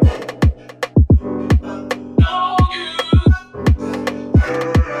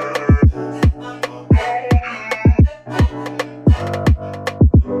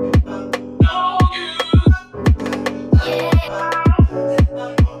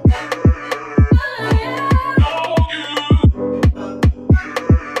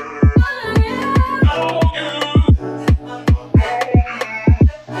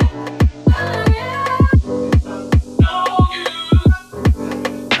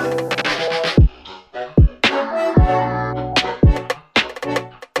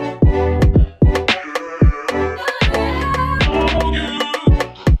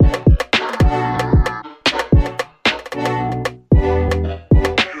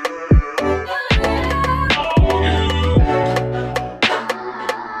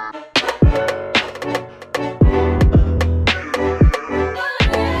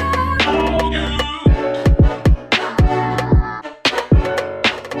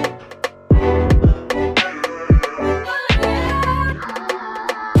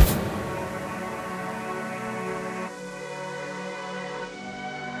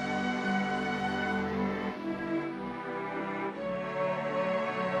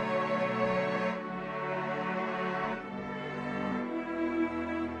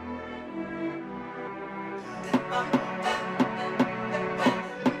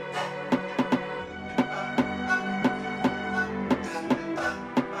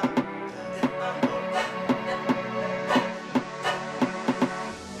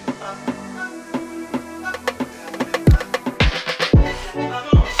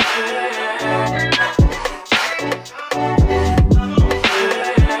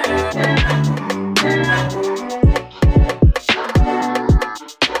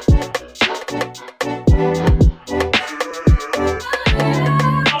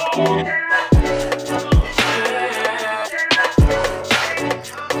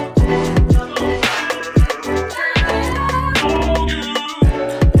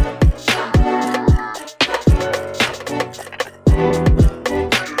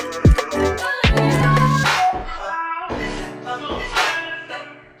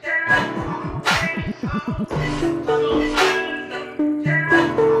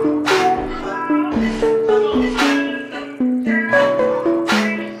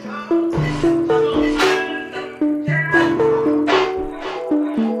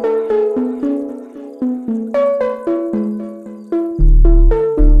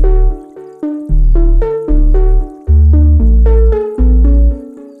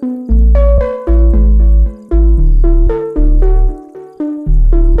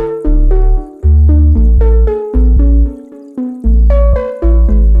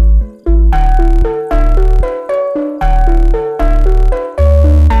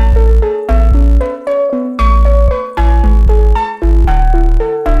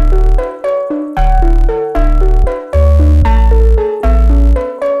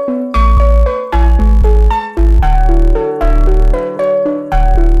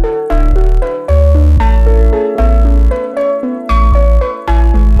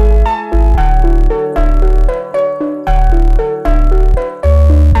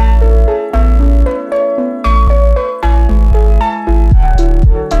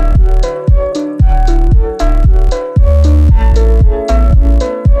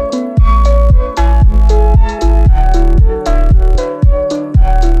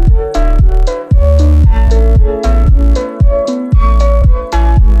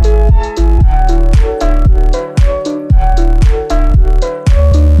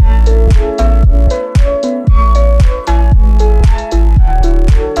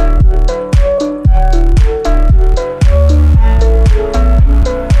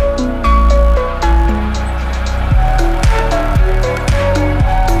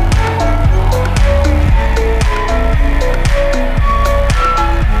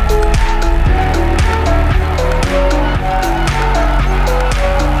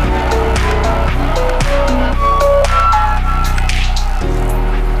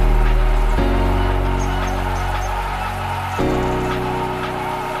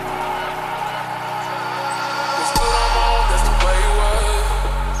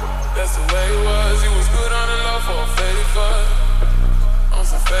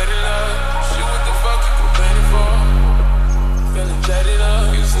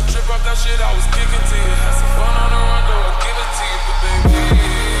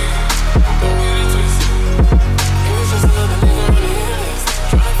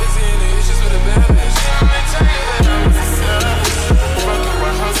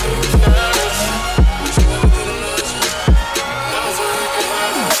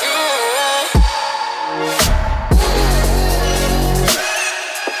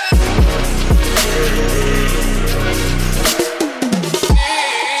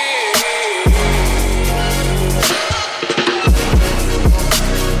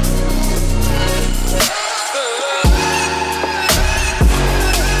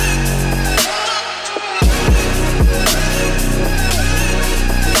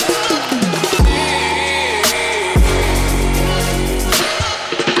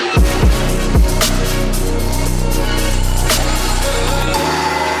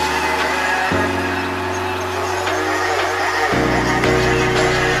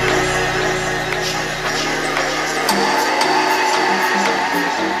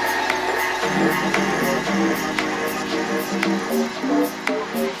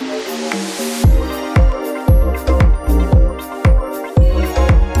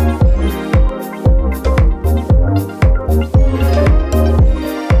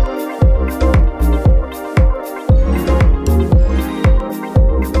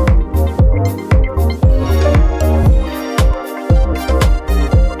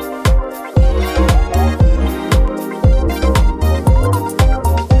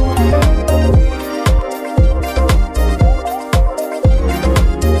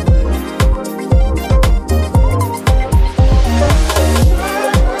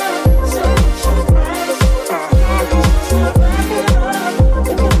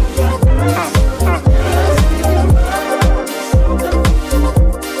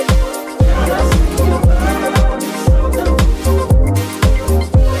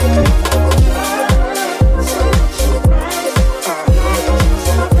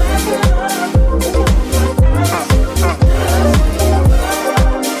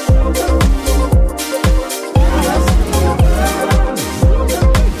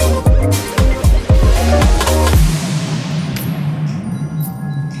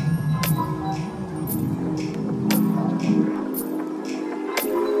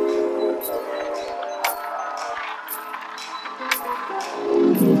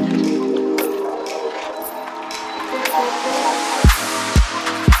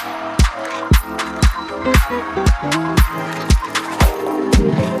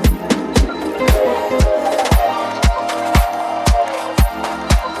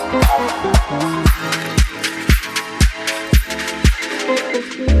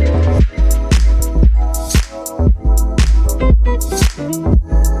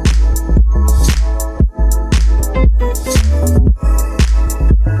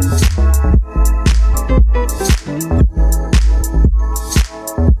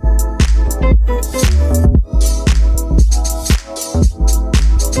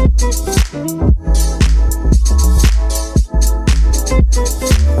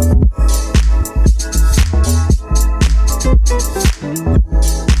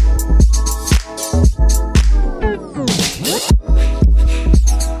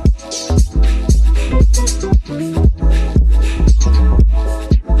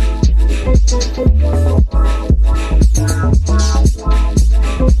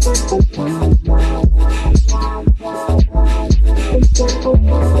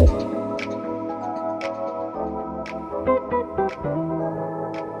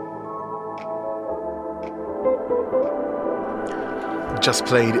 Just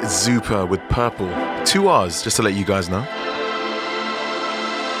played Zupa with Purple. 2 R's, just to let you guys know.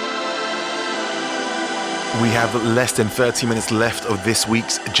 We have less than 30 minutes left of this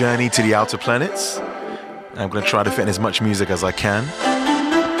week's journey to the outer planets. I'm going to try to fit in as much music as I can.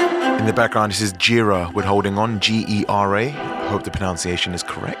 In the background, this is Jira with Holding On, Gera. Hope the pronunciation is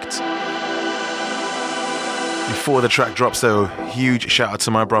correct. Before the track drops though, huge shout out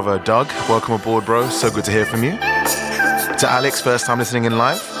to my brother Doug. Welcome aboard, bro. So good to hear from you. To Alex, first time listening in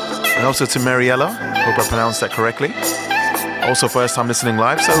live. And also to Mariella, hope I pronounced that correctly. Also first time listening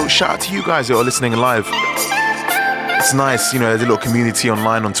live. So shout out to you guys who are listening live. It's nice, you know, there's a little community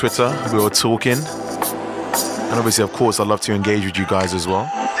online on Twitter. We were talking. And obviously, of course, I'd love to engage with you guys as well.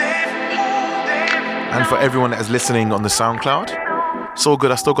 And for everyone that is listening on the SoundCloud, it's all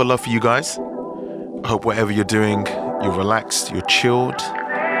good. I still got love for you guys. I hope whatever you're doing, you're relaxed, you're chilled.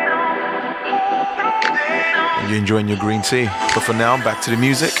 You're enjoying your green tea. But for now, back to the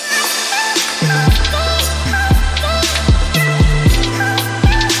music.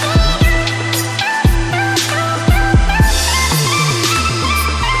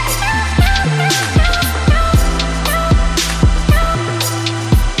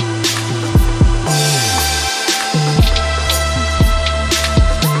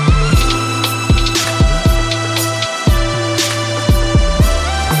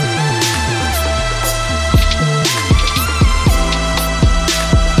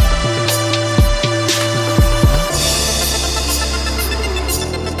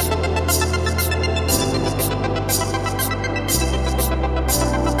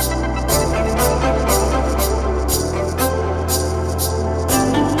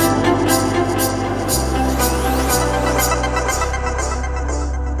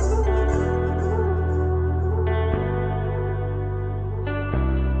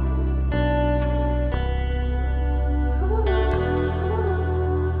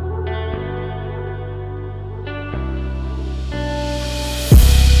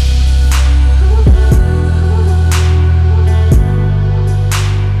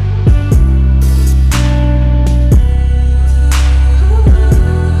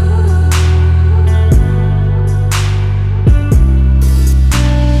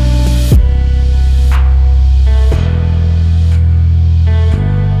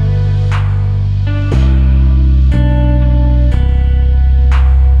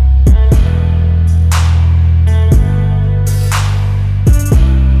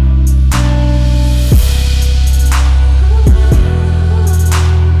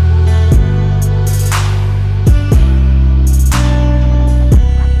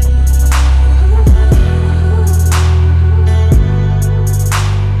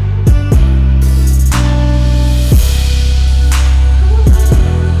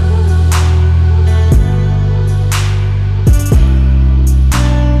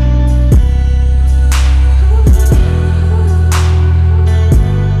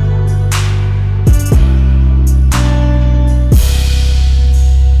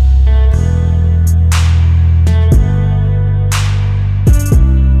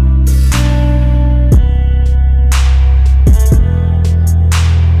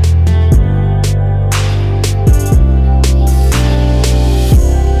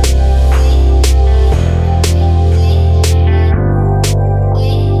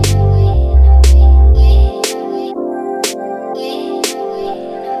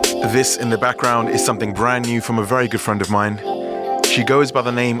 This in the background is something brand new from a very good friend of mine. She goes by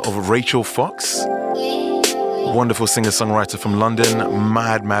the name of Rachel Fox. Wonderful singer-songwriter from London.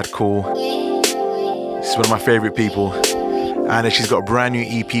 Mad cool. She's one of my favorite people. And she's got a brand new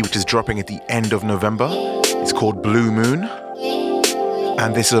EP which is dropping at the end of November. It's called Blue Moon.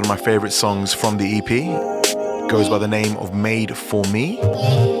 And this is one of my favorite songs from the EP. It goes by the name of Made For Me.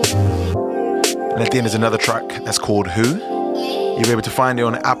 And at the end there's another track that's called Who. You'll be able to find it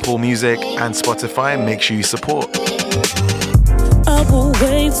on Apple Music and Spotify. Make sure you support. I will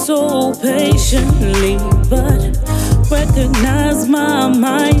wait so patiently, but Recognize my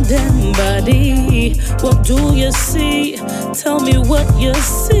mind and body. What do you see? Tell me what you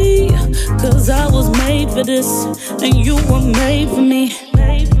see. Cause I was made for this, and you were made for me.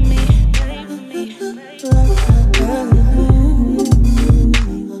 Made for me. Made for me.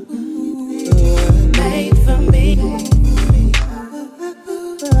 Made for me.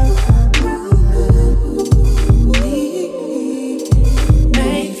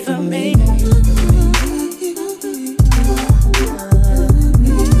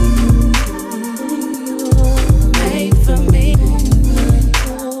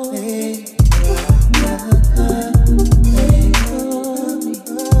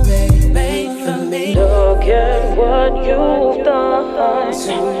 You've done.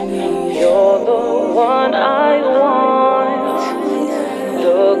 You're the one I want.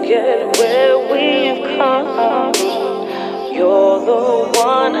 Look at where we've come. You're the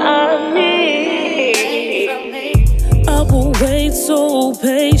one I need. I will wait so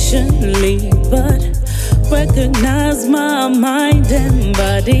patiently, but recognize my mind and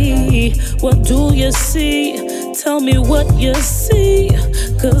body. What do you see? Tell me what you see.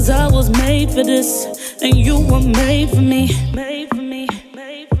 Cause I was made for this, and you were made for me. Made for me,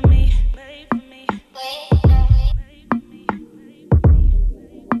 made for me, made for me.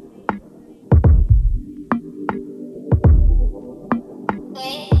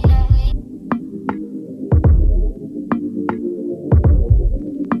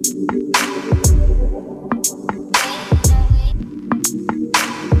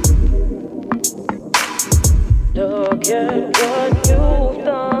 Look at what you've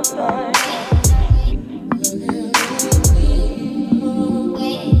done.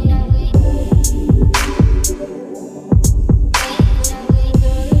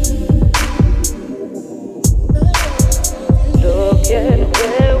 Look at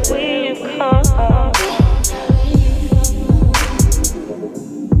where we've come.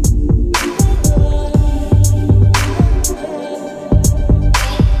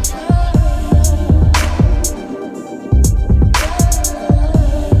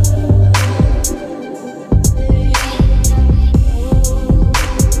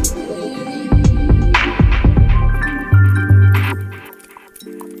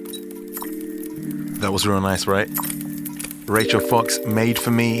 That was real nice, right? Rachel Fox, Made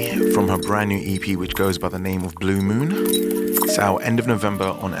for Me, from her brand new EP, which goes by the name of Blue Moon. It's out end of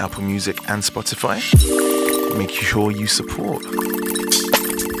November on Apple Music and Spotify. Make sure you support.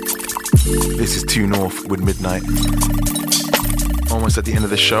 This is 2 North with Midnight. Almost at the end of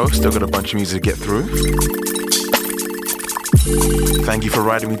the show, still got a bunch of music to get through. Thank you for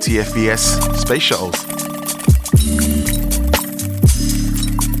riding with TFBS Space Shuttles.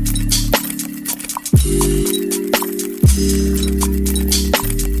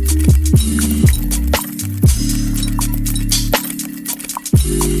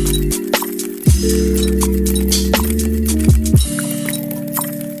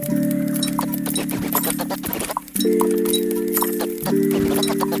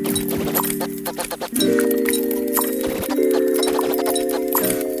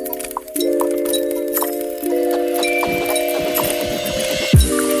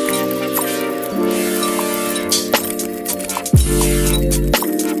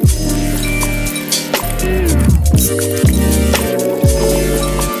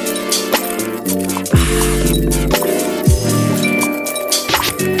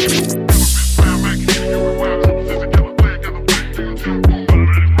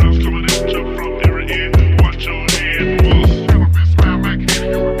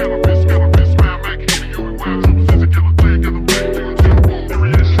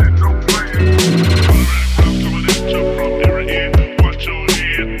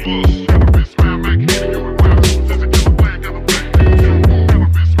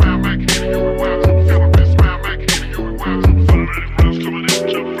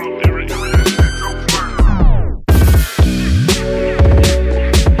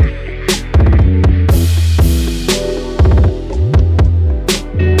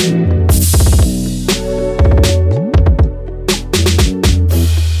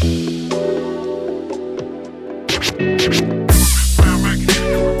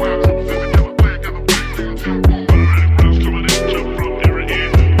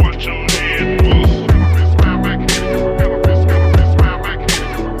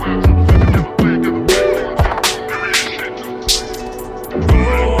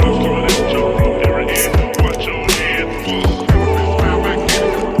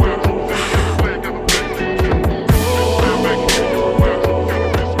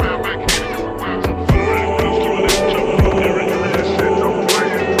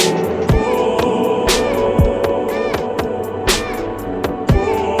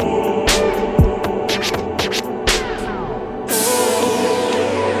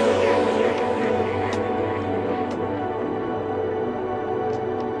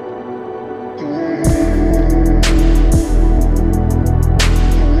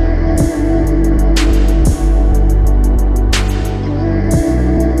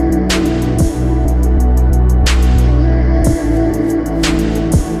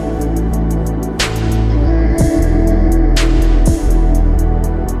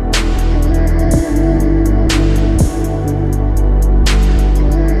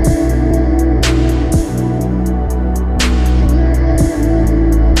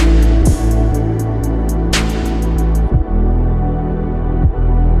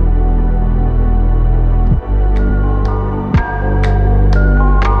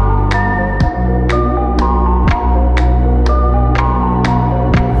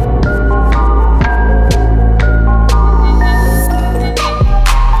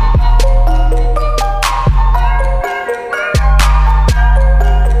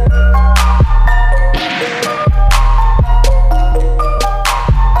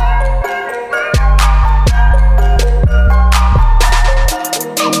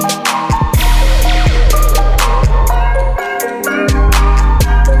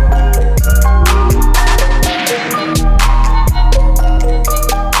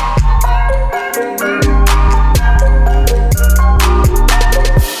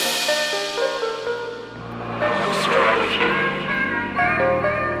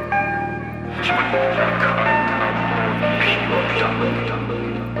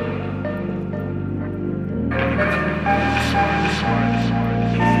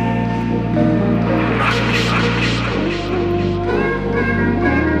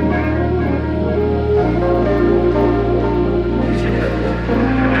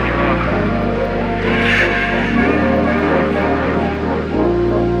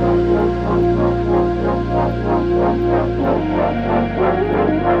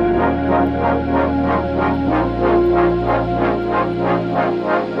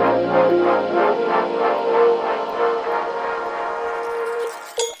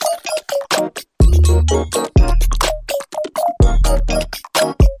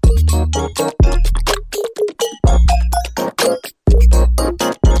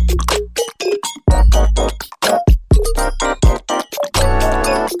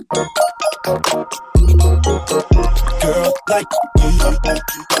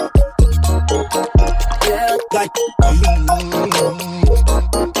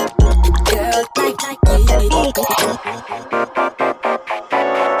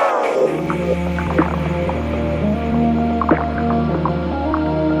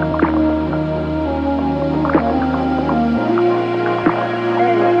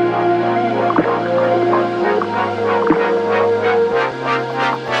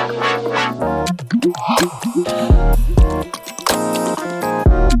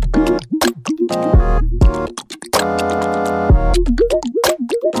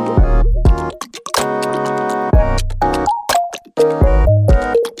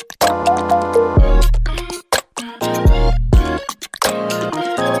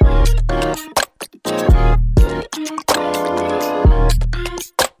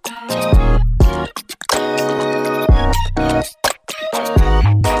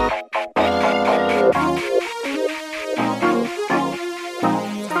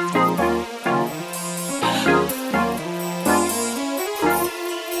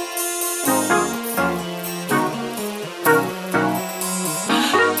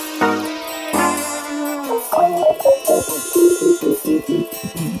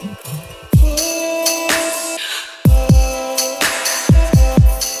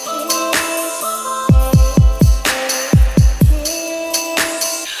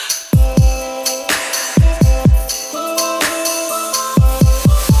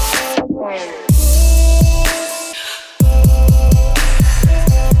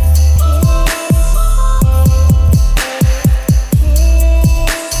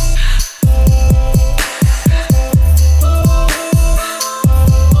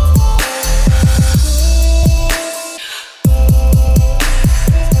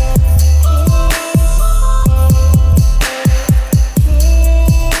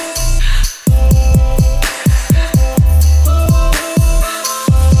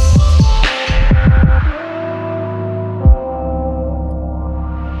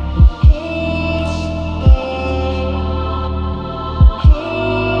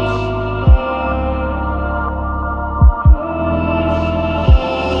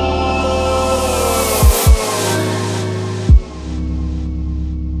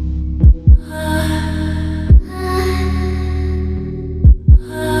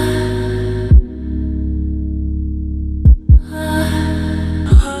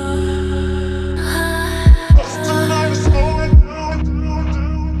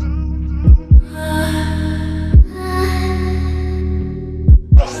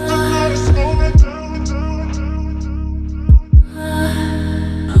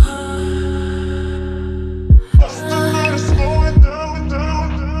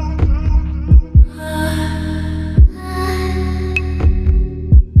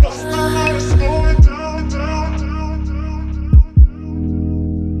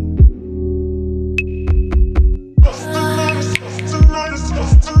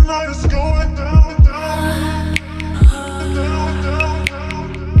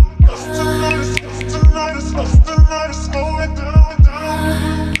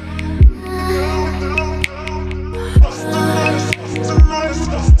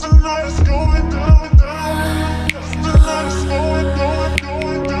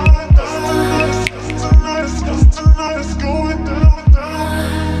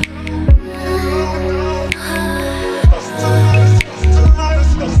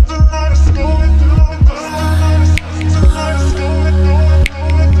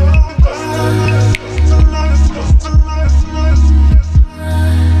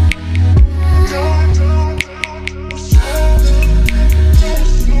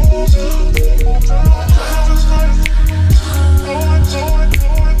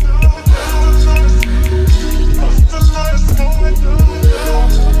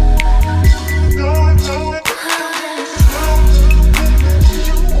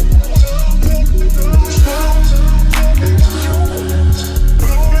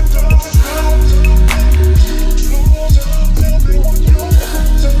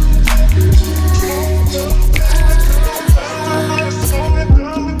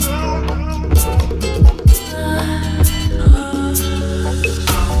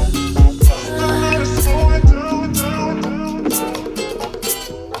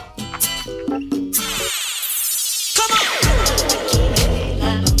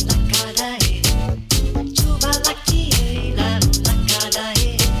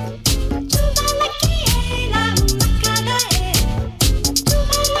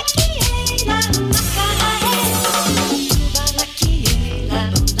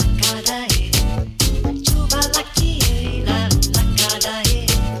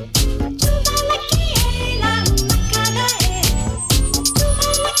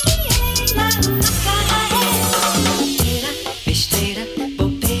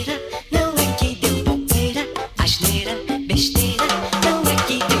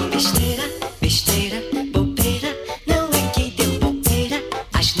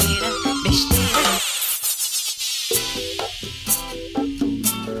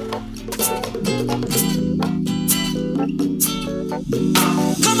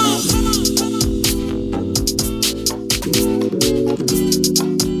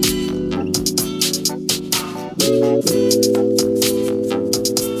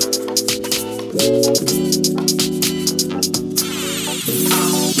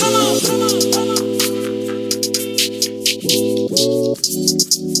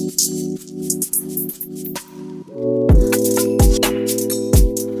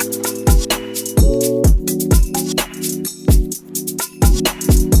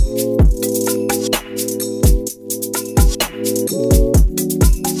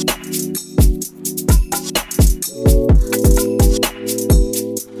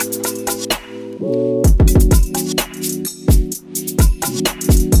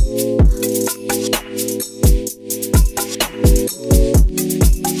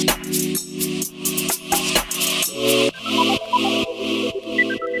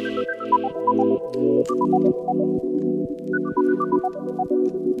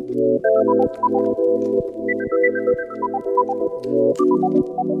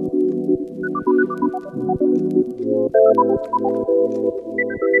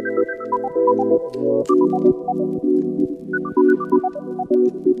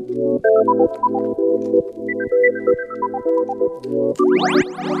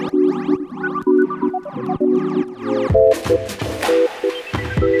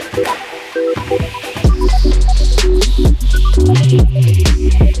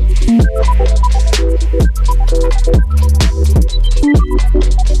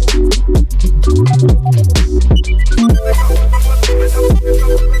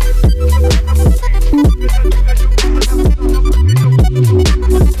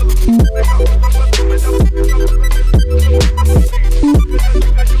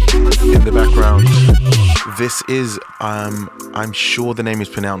 This is, I'm sure the name is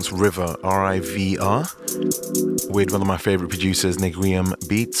pronounced River, R-I-V-R, with one of my favorite producers, Neguiam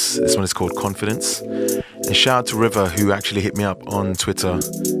Beats. This one is called Confidence. And shout out to River, who actually hit me up on Twitter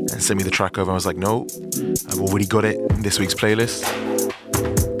and sent me the track over. I was like, no, I've already got it in this week's playlist.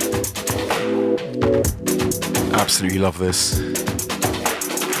 Absolutely love this.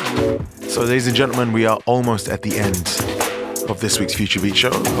 So ladies and gentlemen, we are almost at the end of this week's Future Beat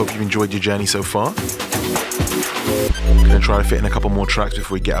Show. Hope you've enjoyed your journey so far. Gonna try to fit in a couple more tracks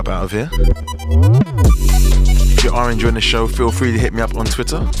before we get up out of here. If you are enjoying the show, feel free to hit me up on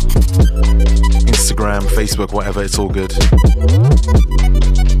Twitter, Instagram, Facebook, whatever, it's all good.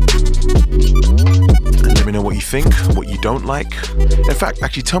 And let me know what you think, what you don't like. In fact,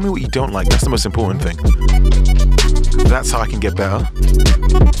 actually tell me what you don't like, that's the most important thing. That's how I can get better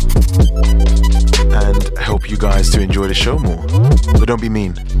and help you guys to enjoy the show more. But don't be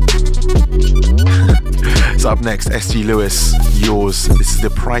mean. So up next, SG Lewis, Yours. This is the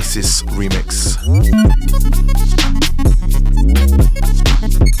Prices remix.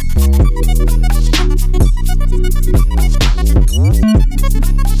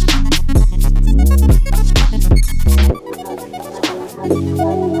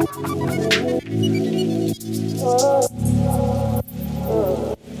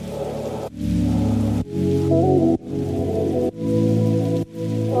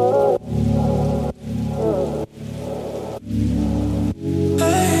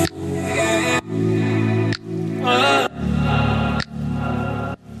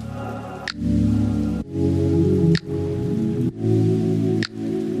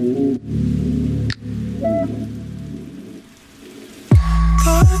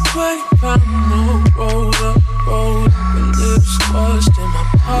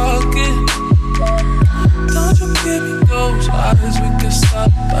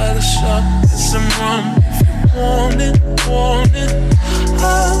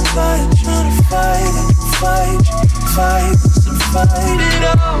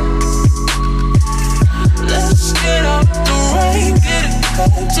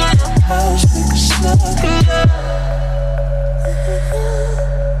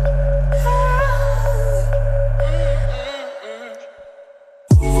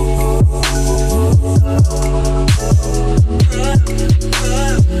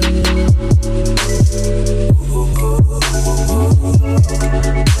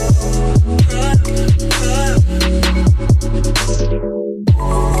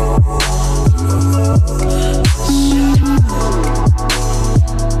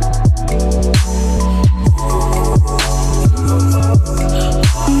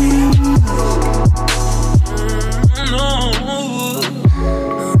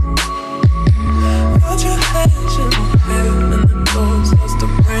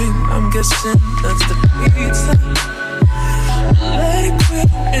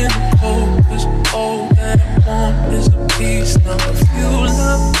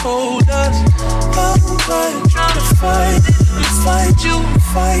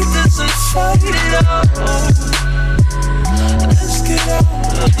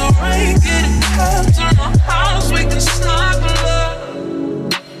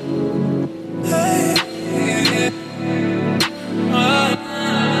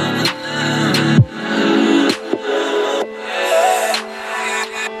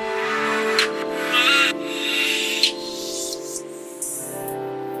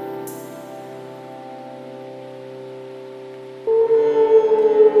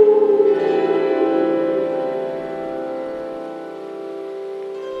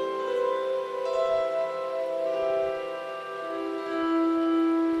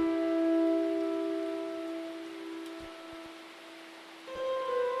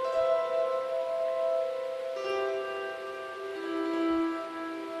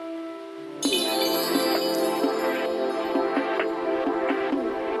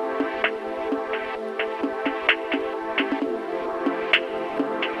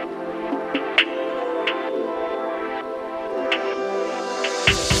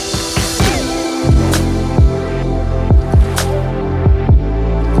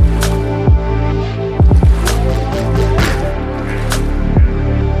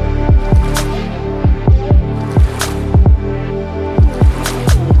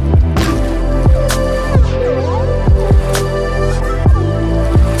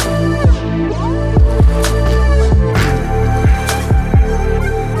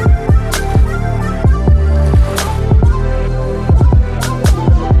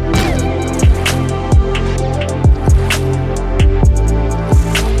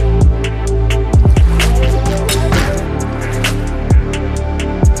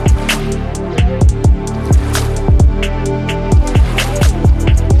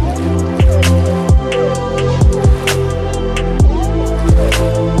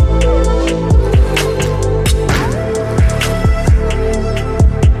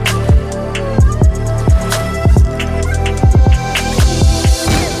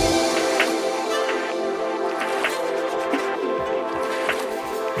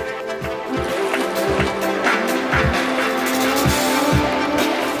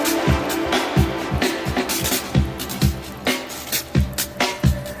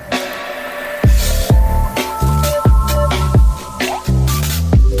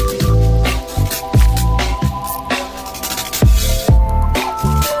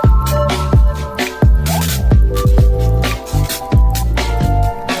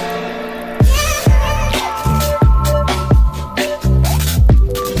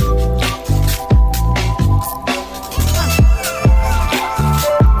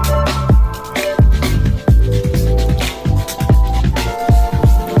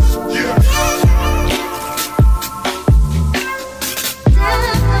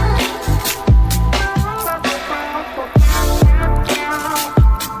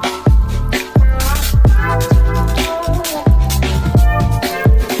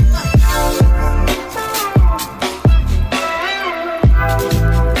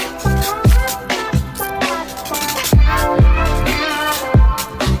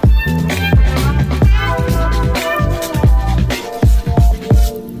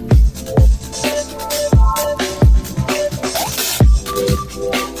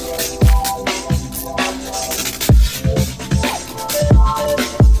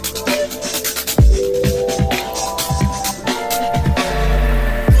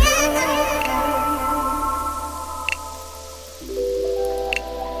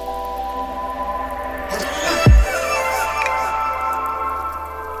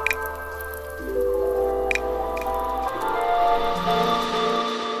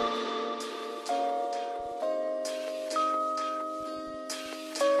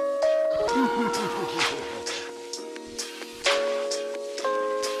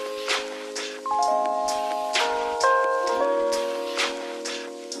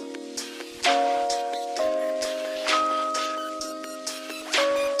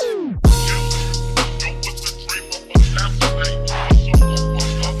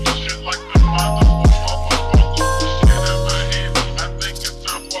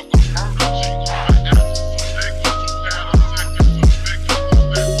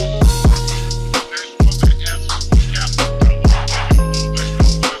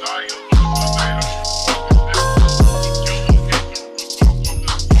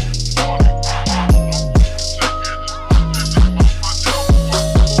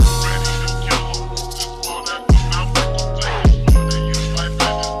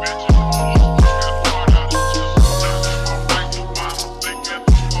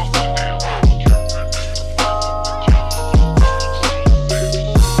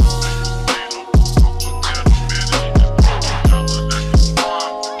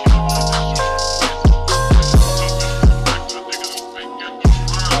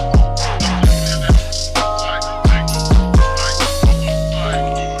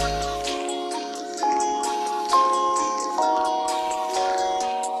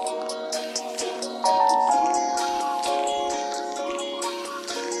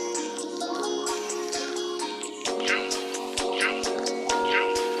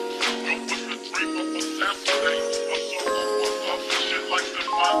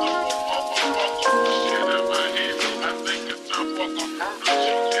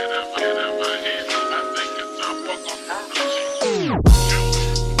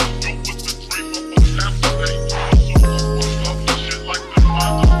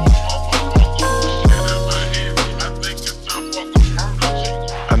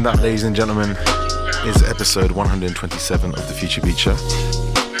 And that, ladies and gentlemen, is episode 127 of the Future Beat Show.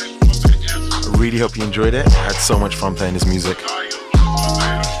 I really hope you enjoyed it. I had so much fun playing this music.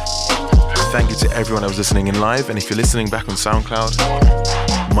 Thank you to everyone that was listening in live, and if you're listening back on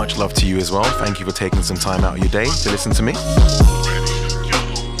SoundCloud, much love to you as well. Thank you for taking some time out of your day to listen to me.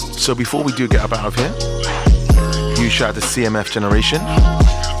 So before we do get up out of here, huge shout out to CMF Generation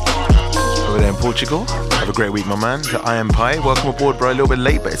over there in Portugal. Have a great week, my man. To I Am Pie, welcome aboard, bro. A little bit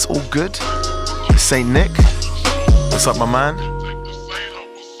late, but it's all good. Saint Nick, what's up, my man?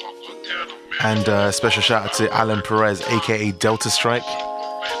 And special shout out to Alan Perez, aka Delta Strike,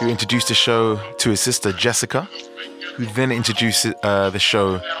 who introduced the show to his sister Jessica, who then introduced the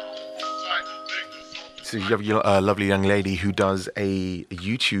show to a lovely young lady who does a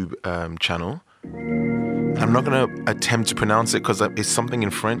YouTube channel. I'm not going to attempt to pronounce it because it's something in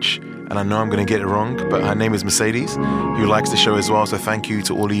French and I know I'm going to get it wrong, but her name is Mercedes, who likes the show as well, so thank you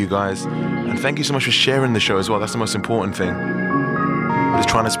to all of you guys. And thank you so much for sharing the show as well. That's the most important thing. I'm just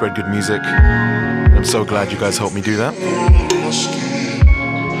trying to spread good music. I'm so glad you guys helped me do that.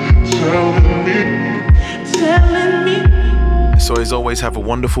 So as always, have a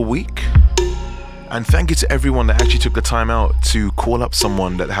wonderful week. And thank you to everyone that actually took the time out to call up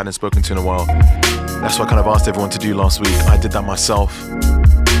someone that they hadn't spoken to in a while. That's what I kind of asked everyone to do last week. I did that myself.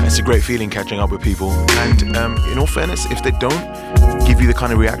 It's a great feeling catching up with people. And in all fairness, if they don't give you the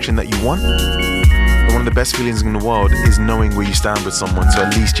kind of reaction that you want, one of the best feelings in the world is knowing where you stand with someone. So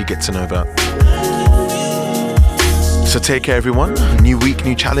at least you get to know that. So take care, everyone. New week,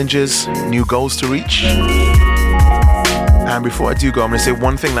 new challenges, new goals to reach. And before I do go, I'm going to say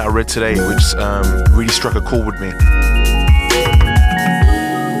one thing that I read today, which really struck a chord with me.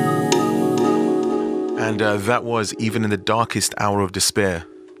 And that was, even in the darkest hour of despair,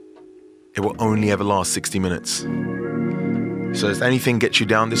 it will only ever last 60 minutes. So if anything gets you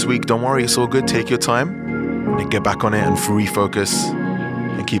down this week, don't worry, it's all good. Take your time and get back on it and refocus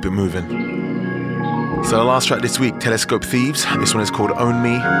and keep it moving. So the last track this week, Telescope Thieves. This one is called Own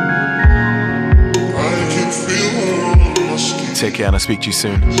Me. Take care and I'll speak to you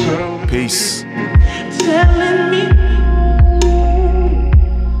soon. Peace.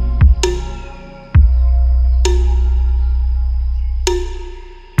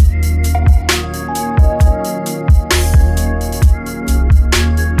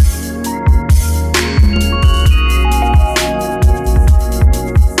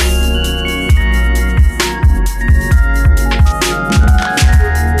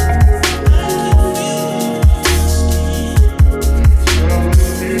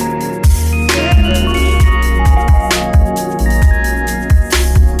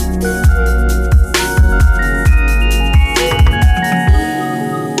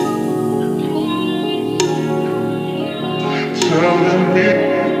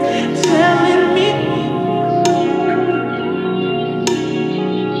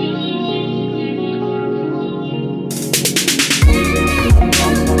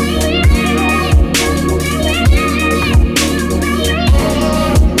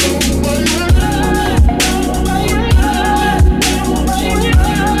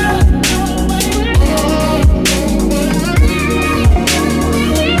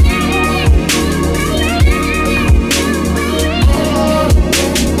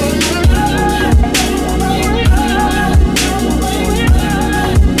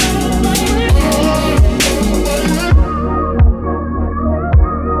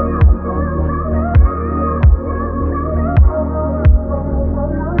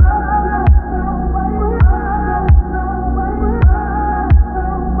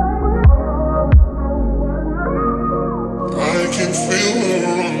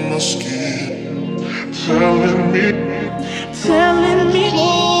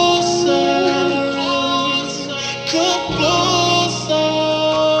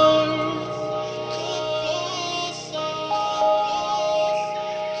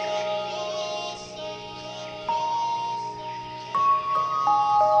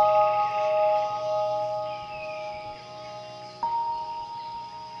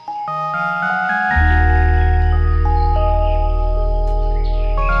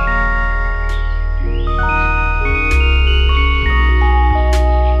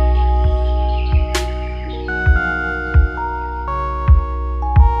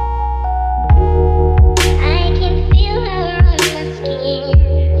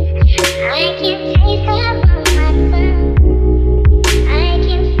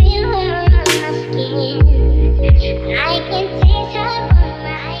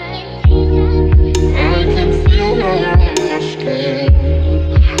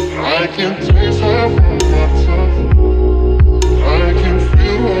 I can taste her from my tongue. I can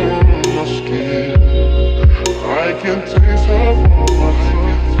feel her. can't tell.